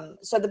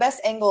 So the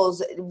best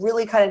angles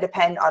really kind of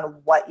depend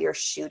on what you're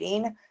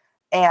shooting.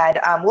 And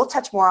we'll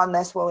touch more on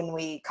this when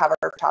we cover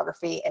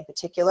photography in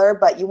particular,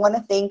 but you want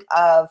to think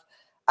of,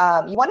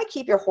 you want to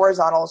keep your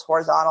horizontals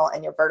horizontal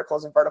and your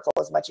verticals vertical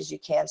as much as you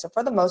can. So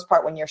for the most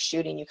part, when you're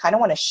shooting, you kind of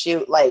want to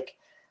shoot like,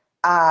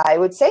 I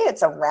would say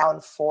it's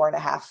around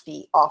 4.5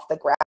 feet off the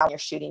ground. You're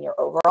shooting your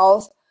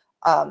overalls,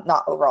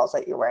 not overalls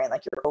that you're wearing,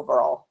 like your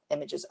overall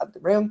images of the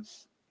room.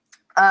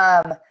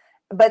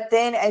 But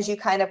then as you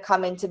kind of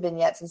come into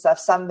vignettes and stuff,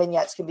 some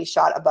vignettes can be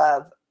shot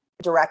above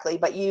directly,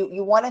 but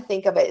you want to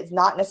think of it as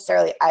not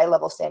necessarily eye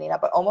level standing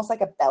up, but almost like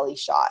a belly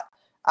shot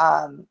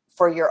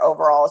for your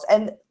overalls.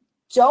 And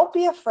don't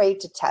be afraid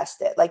to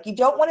test it. Like, you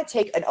don't want to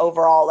take an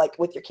overall, like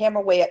with your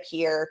camera way up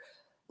here,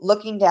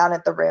 looking down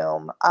at the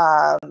room,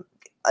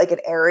 like an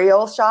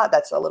aerial shot.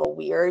 That's a little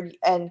weird.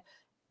 And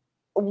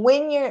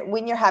when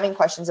you're having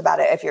questions about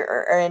it, if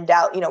you're in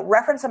doubt,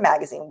 reference a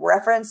magazine,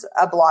 reference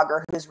a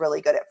blogger who's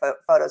really good at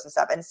photos and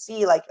stuff, and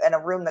see, like, in a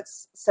room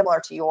that's similar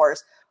to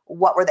yours,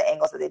 what were the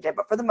angles that they did.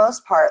 But for the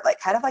most part, like,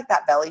 kind of like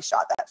that belly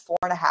shot, that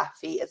 4.5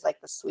 feet is like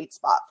the sweet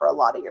spot for a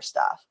lot of your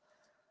stuff.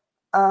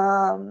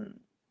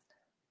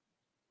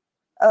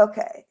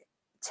 Okay.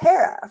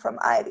 Tara from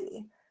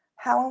Ivy.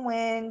 How and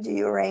when do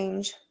you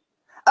arrange?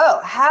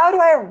 Oh, how do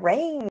I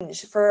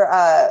arrange for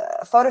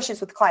photo shoots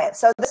with clients?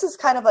 So this is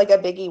kind of like a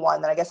biggie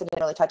one that I guess I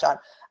didn't really touch on.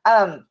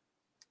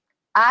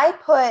 I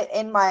put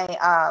in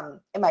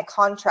my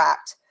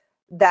contract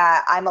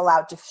that I'm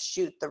allowed to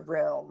shoot the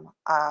room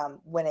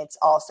when it's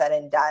all said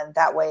and done.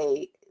 That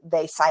way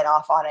they sign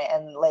off on it,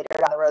 and later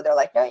down the road they're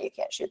like, no, you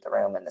can't shoot the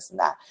room and this and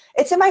that.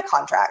 It's in my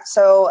contract.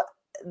 So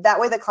that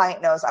way the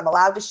client knows I'm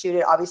allowed to shoot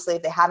it. Obviously,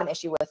 if they have an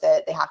issue with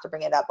it, they have to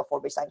bring it up before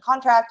we sign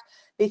contract,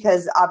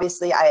 because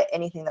obviously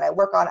anything that I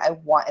work on, I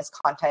want as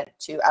content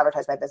to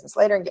advertise my business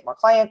later and get more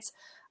clients.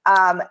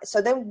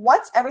 So then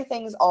once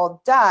everything's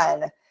all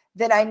done,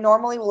 then I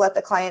normally will let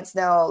the clients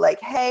know,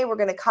 like, hey, we're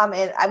going to come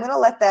in. I'm going to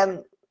let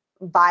them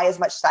buy as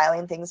much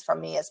styling things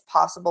from me as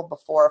possible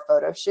before a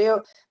photo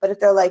shoot. But if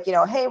they're like,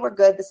 hey, we're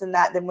good, this and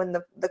that, then when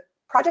the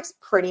project's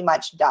pretty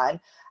much done,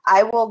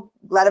 I will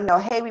let them know,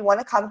 hey, we want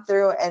to come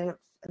through and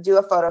do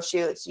a photo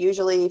shoot. It's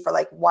usually for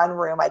like one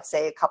room, I'd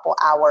say a couple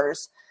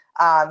hours.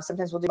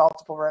 Sometimes we'll do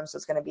multiple rooms, so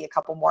it's going to be a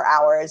couple more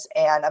hours.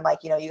 And I'm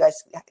like, you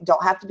guys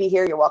don't have to be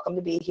here. You're welcome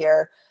to be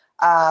here.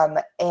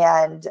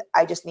 And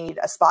I just need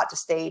a spot to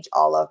stage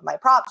all of my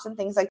props and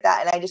things like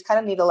that. And I just kind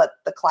of need to let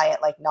the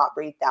client like not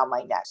breathe down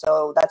my neck.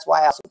 So that's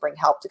why I also bring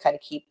help to kind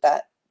of keep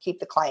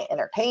the client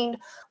entertained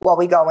while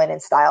we go in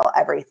and style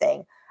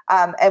everything.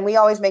 And we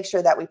always make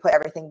sure that we put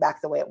everything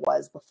back the way it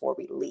was before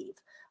we leave.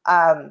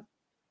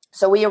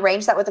 So we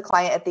arrange that with the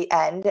client at the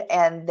end,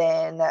 and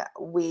then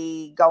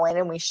we go in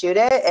and we shoot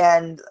it.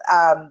 And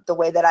the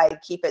way that I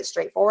keep it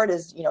straightforward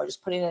is,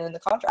 just putting it in the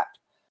contract.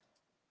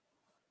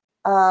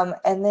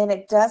 And then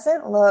it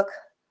doesn't look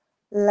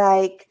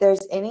like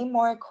there's any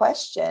more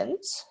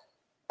questions.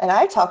 And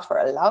I talked for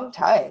a long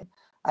time.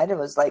 I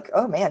was like,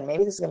 oh man,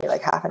 maybe this is gonna be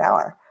like half an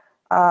hour.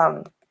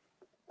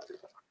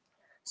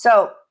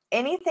 So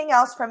anything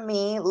else from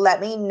me,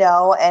 let me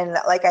know. And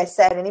like I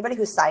said, anybody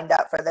who signed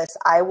up for this,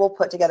 I will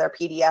put together a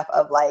PDF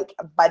of like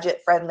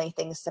budget-friendly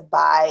things to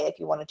buy if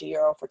you want to do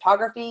your own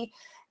photography.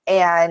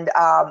 And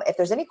if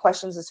there's any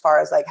questions as far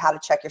as like how to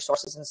check your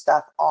sources and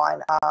stuff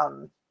on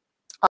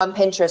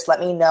Pinterest, let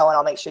me know, and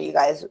I'll make sure you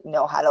guys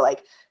know how to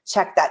like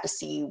check that to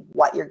see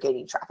what you're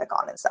getting traffic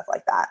on and stuff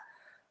like that.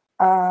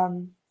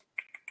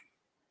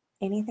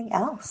 Anything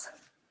else?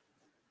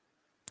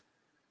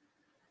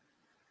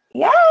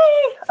 Yay!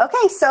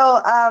 Okay,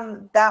 so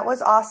that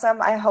was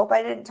awesome. I hope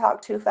I didn't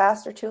talk too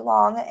fast or too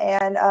long.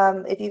 And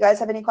if you guys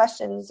have any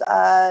questions,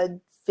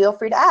 feel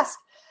free to ask.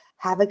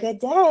 Have a good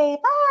day.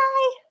 Bye.